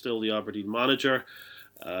is still the Aberdeen manager.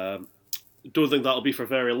 Don't think that'll be for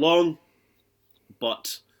very long,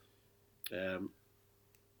 but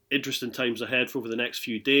interesting times ahead for over the next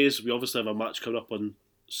few days. We obviously have a match coming up on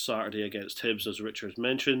Saturday against Hibs, as Richard's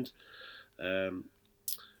mentioned,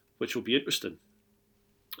 which will be interesting.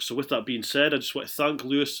 So with that being said, I just want to thank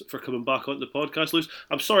Lewis for coming back on the podcast. Lewis,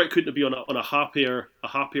 I'm sorry it couldn't be on a happier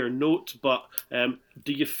note, but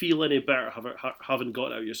do you feel any better having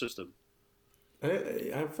got it out of your system?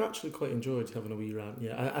 I've actually quite enjoyed having a wee rant.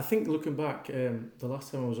 Yeah, I think looking back, the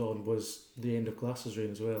last time I was on was the end of Glasses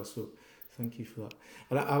Reign as well. So thank you for that.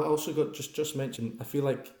 And I also got just mentioned. I feel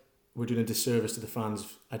like we're doing a disservice to the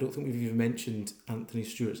fans. I don't think we've even mentioned Anthony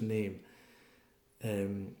Stewart's name.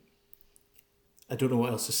 I don't know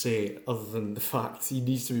what else to say other than the fact he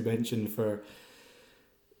needs to be mentioned for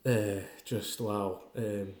just wow.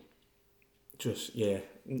 No,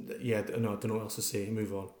 I don't know what else to say.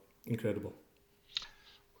 Move on. Incredible.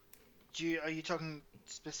 Are you talking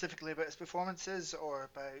specifically about his performances or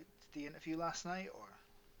about the interview last night, or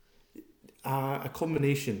a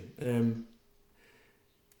combination?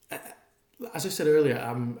 As I said earlier,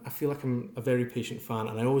 I feel like I'm a very patient fan,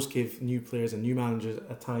 and I always give new players and new managers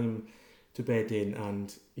a time to bed in,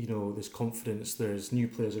 and there's confidence, there's new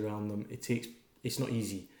players around them. It's not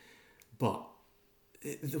easy, but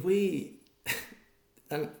the way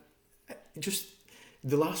and just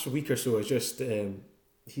the last week or so is just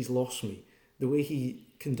he's lost me. The way he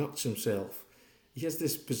conducts himself, he has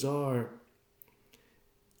this bizarre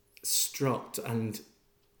strut and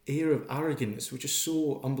air of arrogance, which is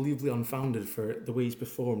so unbelievably unfounded for the way he's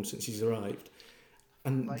performed since he's arrived.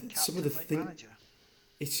 And like some of the things,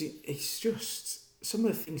 it's just some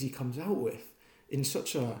of the things he comes out with in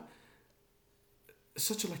such a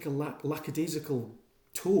lackadaisical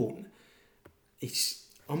tone. It's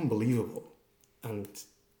unbelievable, and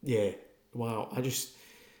yeah, wow. I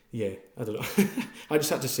don't know. I just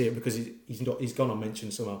had to say it because he's gone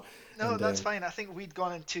unmentioned somehow. No, that's fine. I think we'd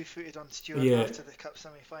gone in 2-footed on Stewart after the cup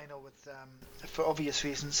semi-final with for obvious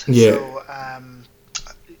reasons. Yeah. So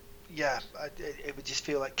it would just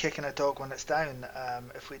feel like kicking a dog when it's down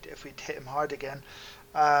if we'd hit him hard again.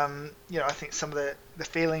 I think some of the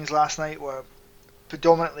failings last night were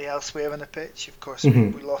predominantly elsewhere on the pitch. Of course, we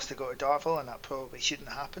lost to go to Dartford, and that probably shouldn't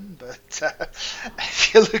happen. But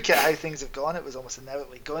if you look at how things have gone, it was almost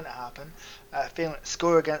inevitably going to happen. Failing to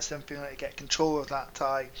score against them, failing to get control of that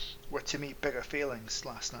tie, were to me bigger failings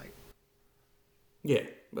last night. Yeah,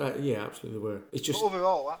 absolutely were. It's just but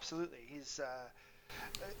overall, absolutely, he's.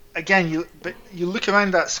 Again, you look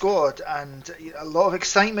around that squad, and a lot of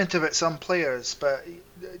excitement about some players, but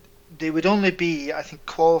they would only be, I think,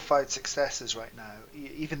 qualified successes right now,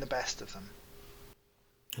 even the best of them.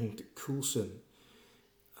 And Coulson.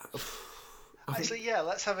 Actually,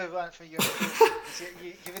 let's have a rant for you.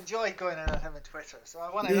 You've enjoyed going in on him on Twitter, so I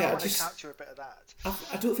want to capture a bit of that.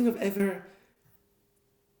 I don't think I've ever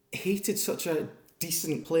hated such a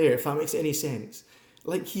decent player, if that makes any sense.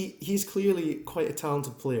 Like, he's clearly quite a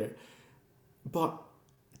talented player, but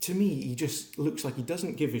to me, he just looks like he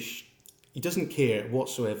doesn't give he doesn't care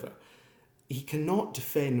whatsoever. He cannot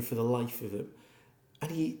defend for the life of him, and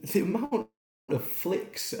the amount of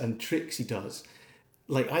flicks and tricks he does.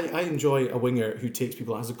 Like, I enjoy a winger who takes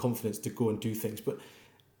people, has the confidence to go and do things, but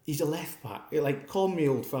he's a left back. Like, call me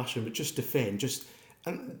old fashioned, but just defend.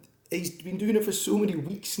 And he's been doing it for so many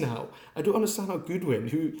weeks now. I don't understand how Goodwin,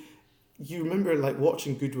 who you remember like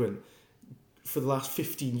watching Goodwin for the last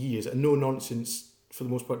 15 years, and no nonsense for the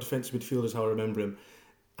most part defensive midfielder is how I remember him,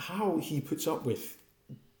 how he puts up with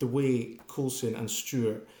the way Coulson and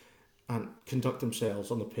Stewart and conduct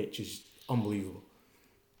themselves on the pitch is unbelievable.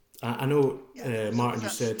 I know, Martin, you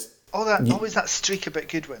said always that streak about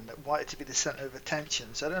Goodwin that wanted to be the centre of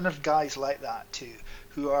attention. So I don't know if guys like that too,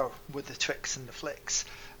 who are with the tricks and the flicks,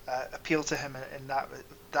 appeal to him in that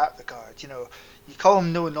regard. You call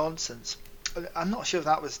him no nonsense, I'm not sure if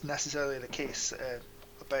that was necessarily the case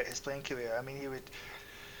about his playing career. I mean,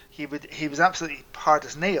 he was absolutely hard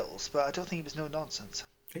as nails, but I don't think he was no nonsense.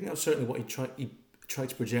 I think that's certainly what he tried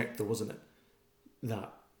to project, though, wasn't it?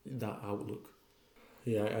 That outlook.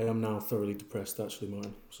 Yeah, I am now thoroughly depressed, actually,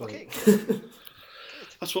 Martin. So. Okay.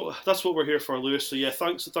 That's what we're here for, Lewis. So yeah,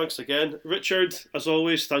 thanks again, Richard. As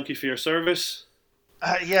always, thank you for your service.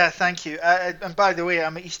 Yeah, thank you. And by the way,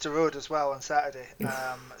 I'm at Easter Road as well on Saturday.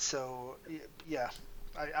 So yeah,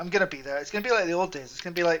 I'm gonna be there. It's gonna be like the old days. It's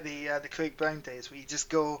gonna be like the Craig Brown days, where you just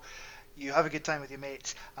go, you have a good time with your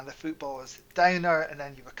mates, and the football is downer, and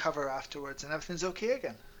then you recover afterwards, and everything's okay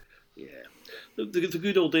again. Yeah, the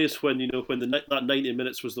good old days when that 90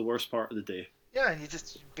 minutes was the worst part of the day. Yeah, and you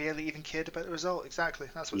just barely even cared about the result. Exactly,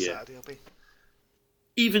 that's what Saturday will be.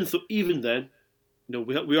 Even then,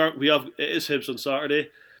 we have it is Hibs on Saturday.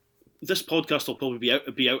 This podcast will probably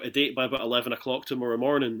be out of date by about 11 o'clock tomorrow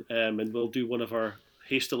morning, and we'll do one of our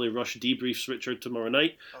hastily rushed debriefs, Richard, tomorrow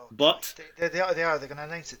night. Oh, but they are. They're going to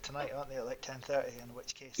announce it tonight, aren't they? At like 10:30. In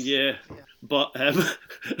which case. Yeah. But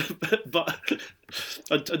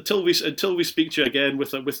until we speak to you again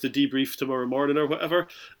with the debrief tomorrow morning or whatever,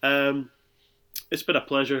 it's been a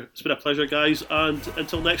pleasure. It's been a pleasure, guys. And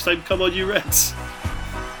until next time, come on, you Reds.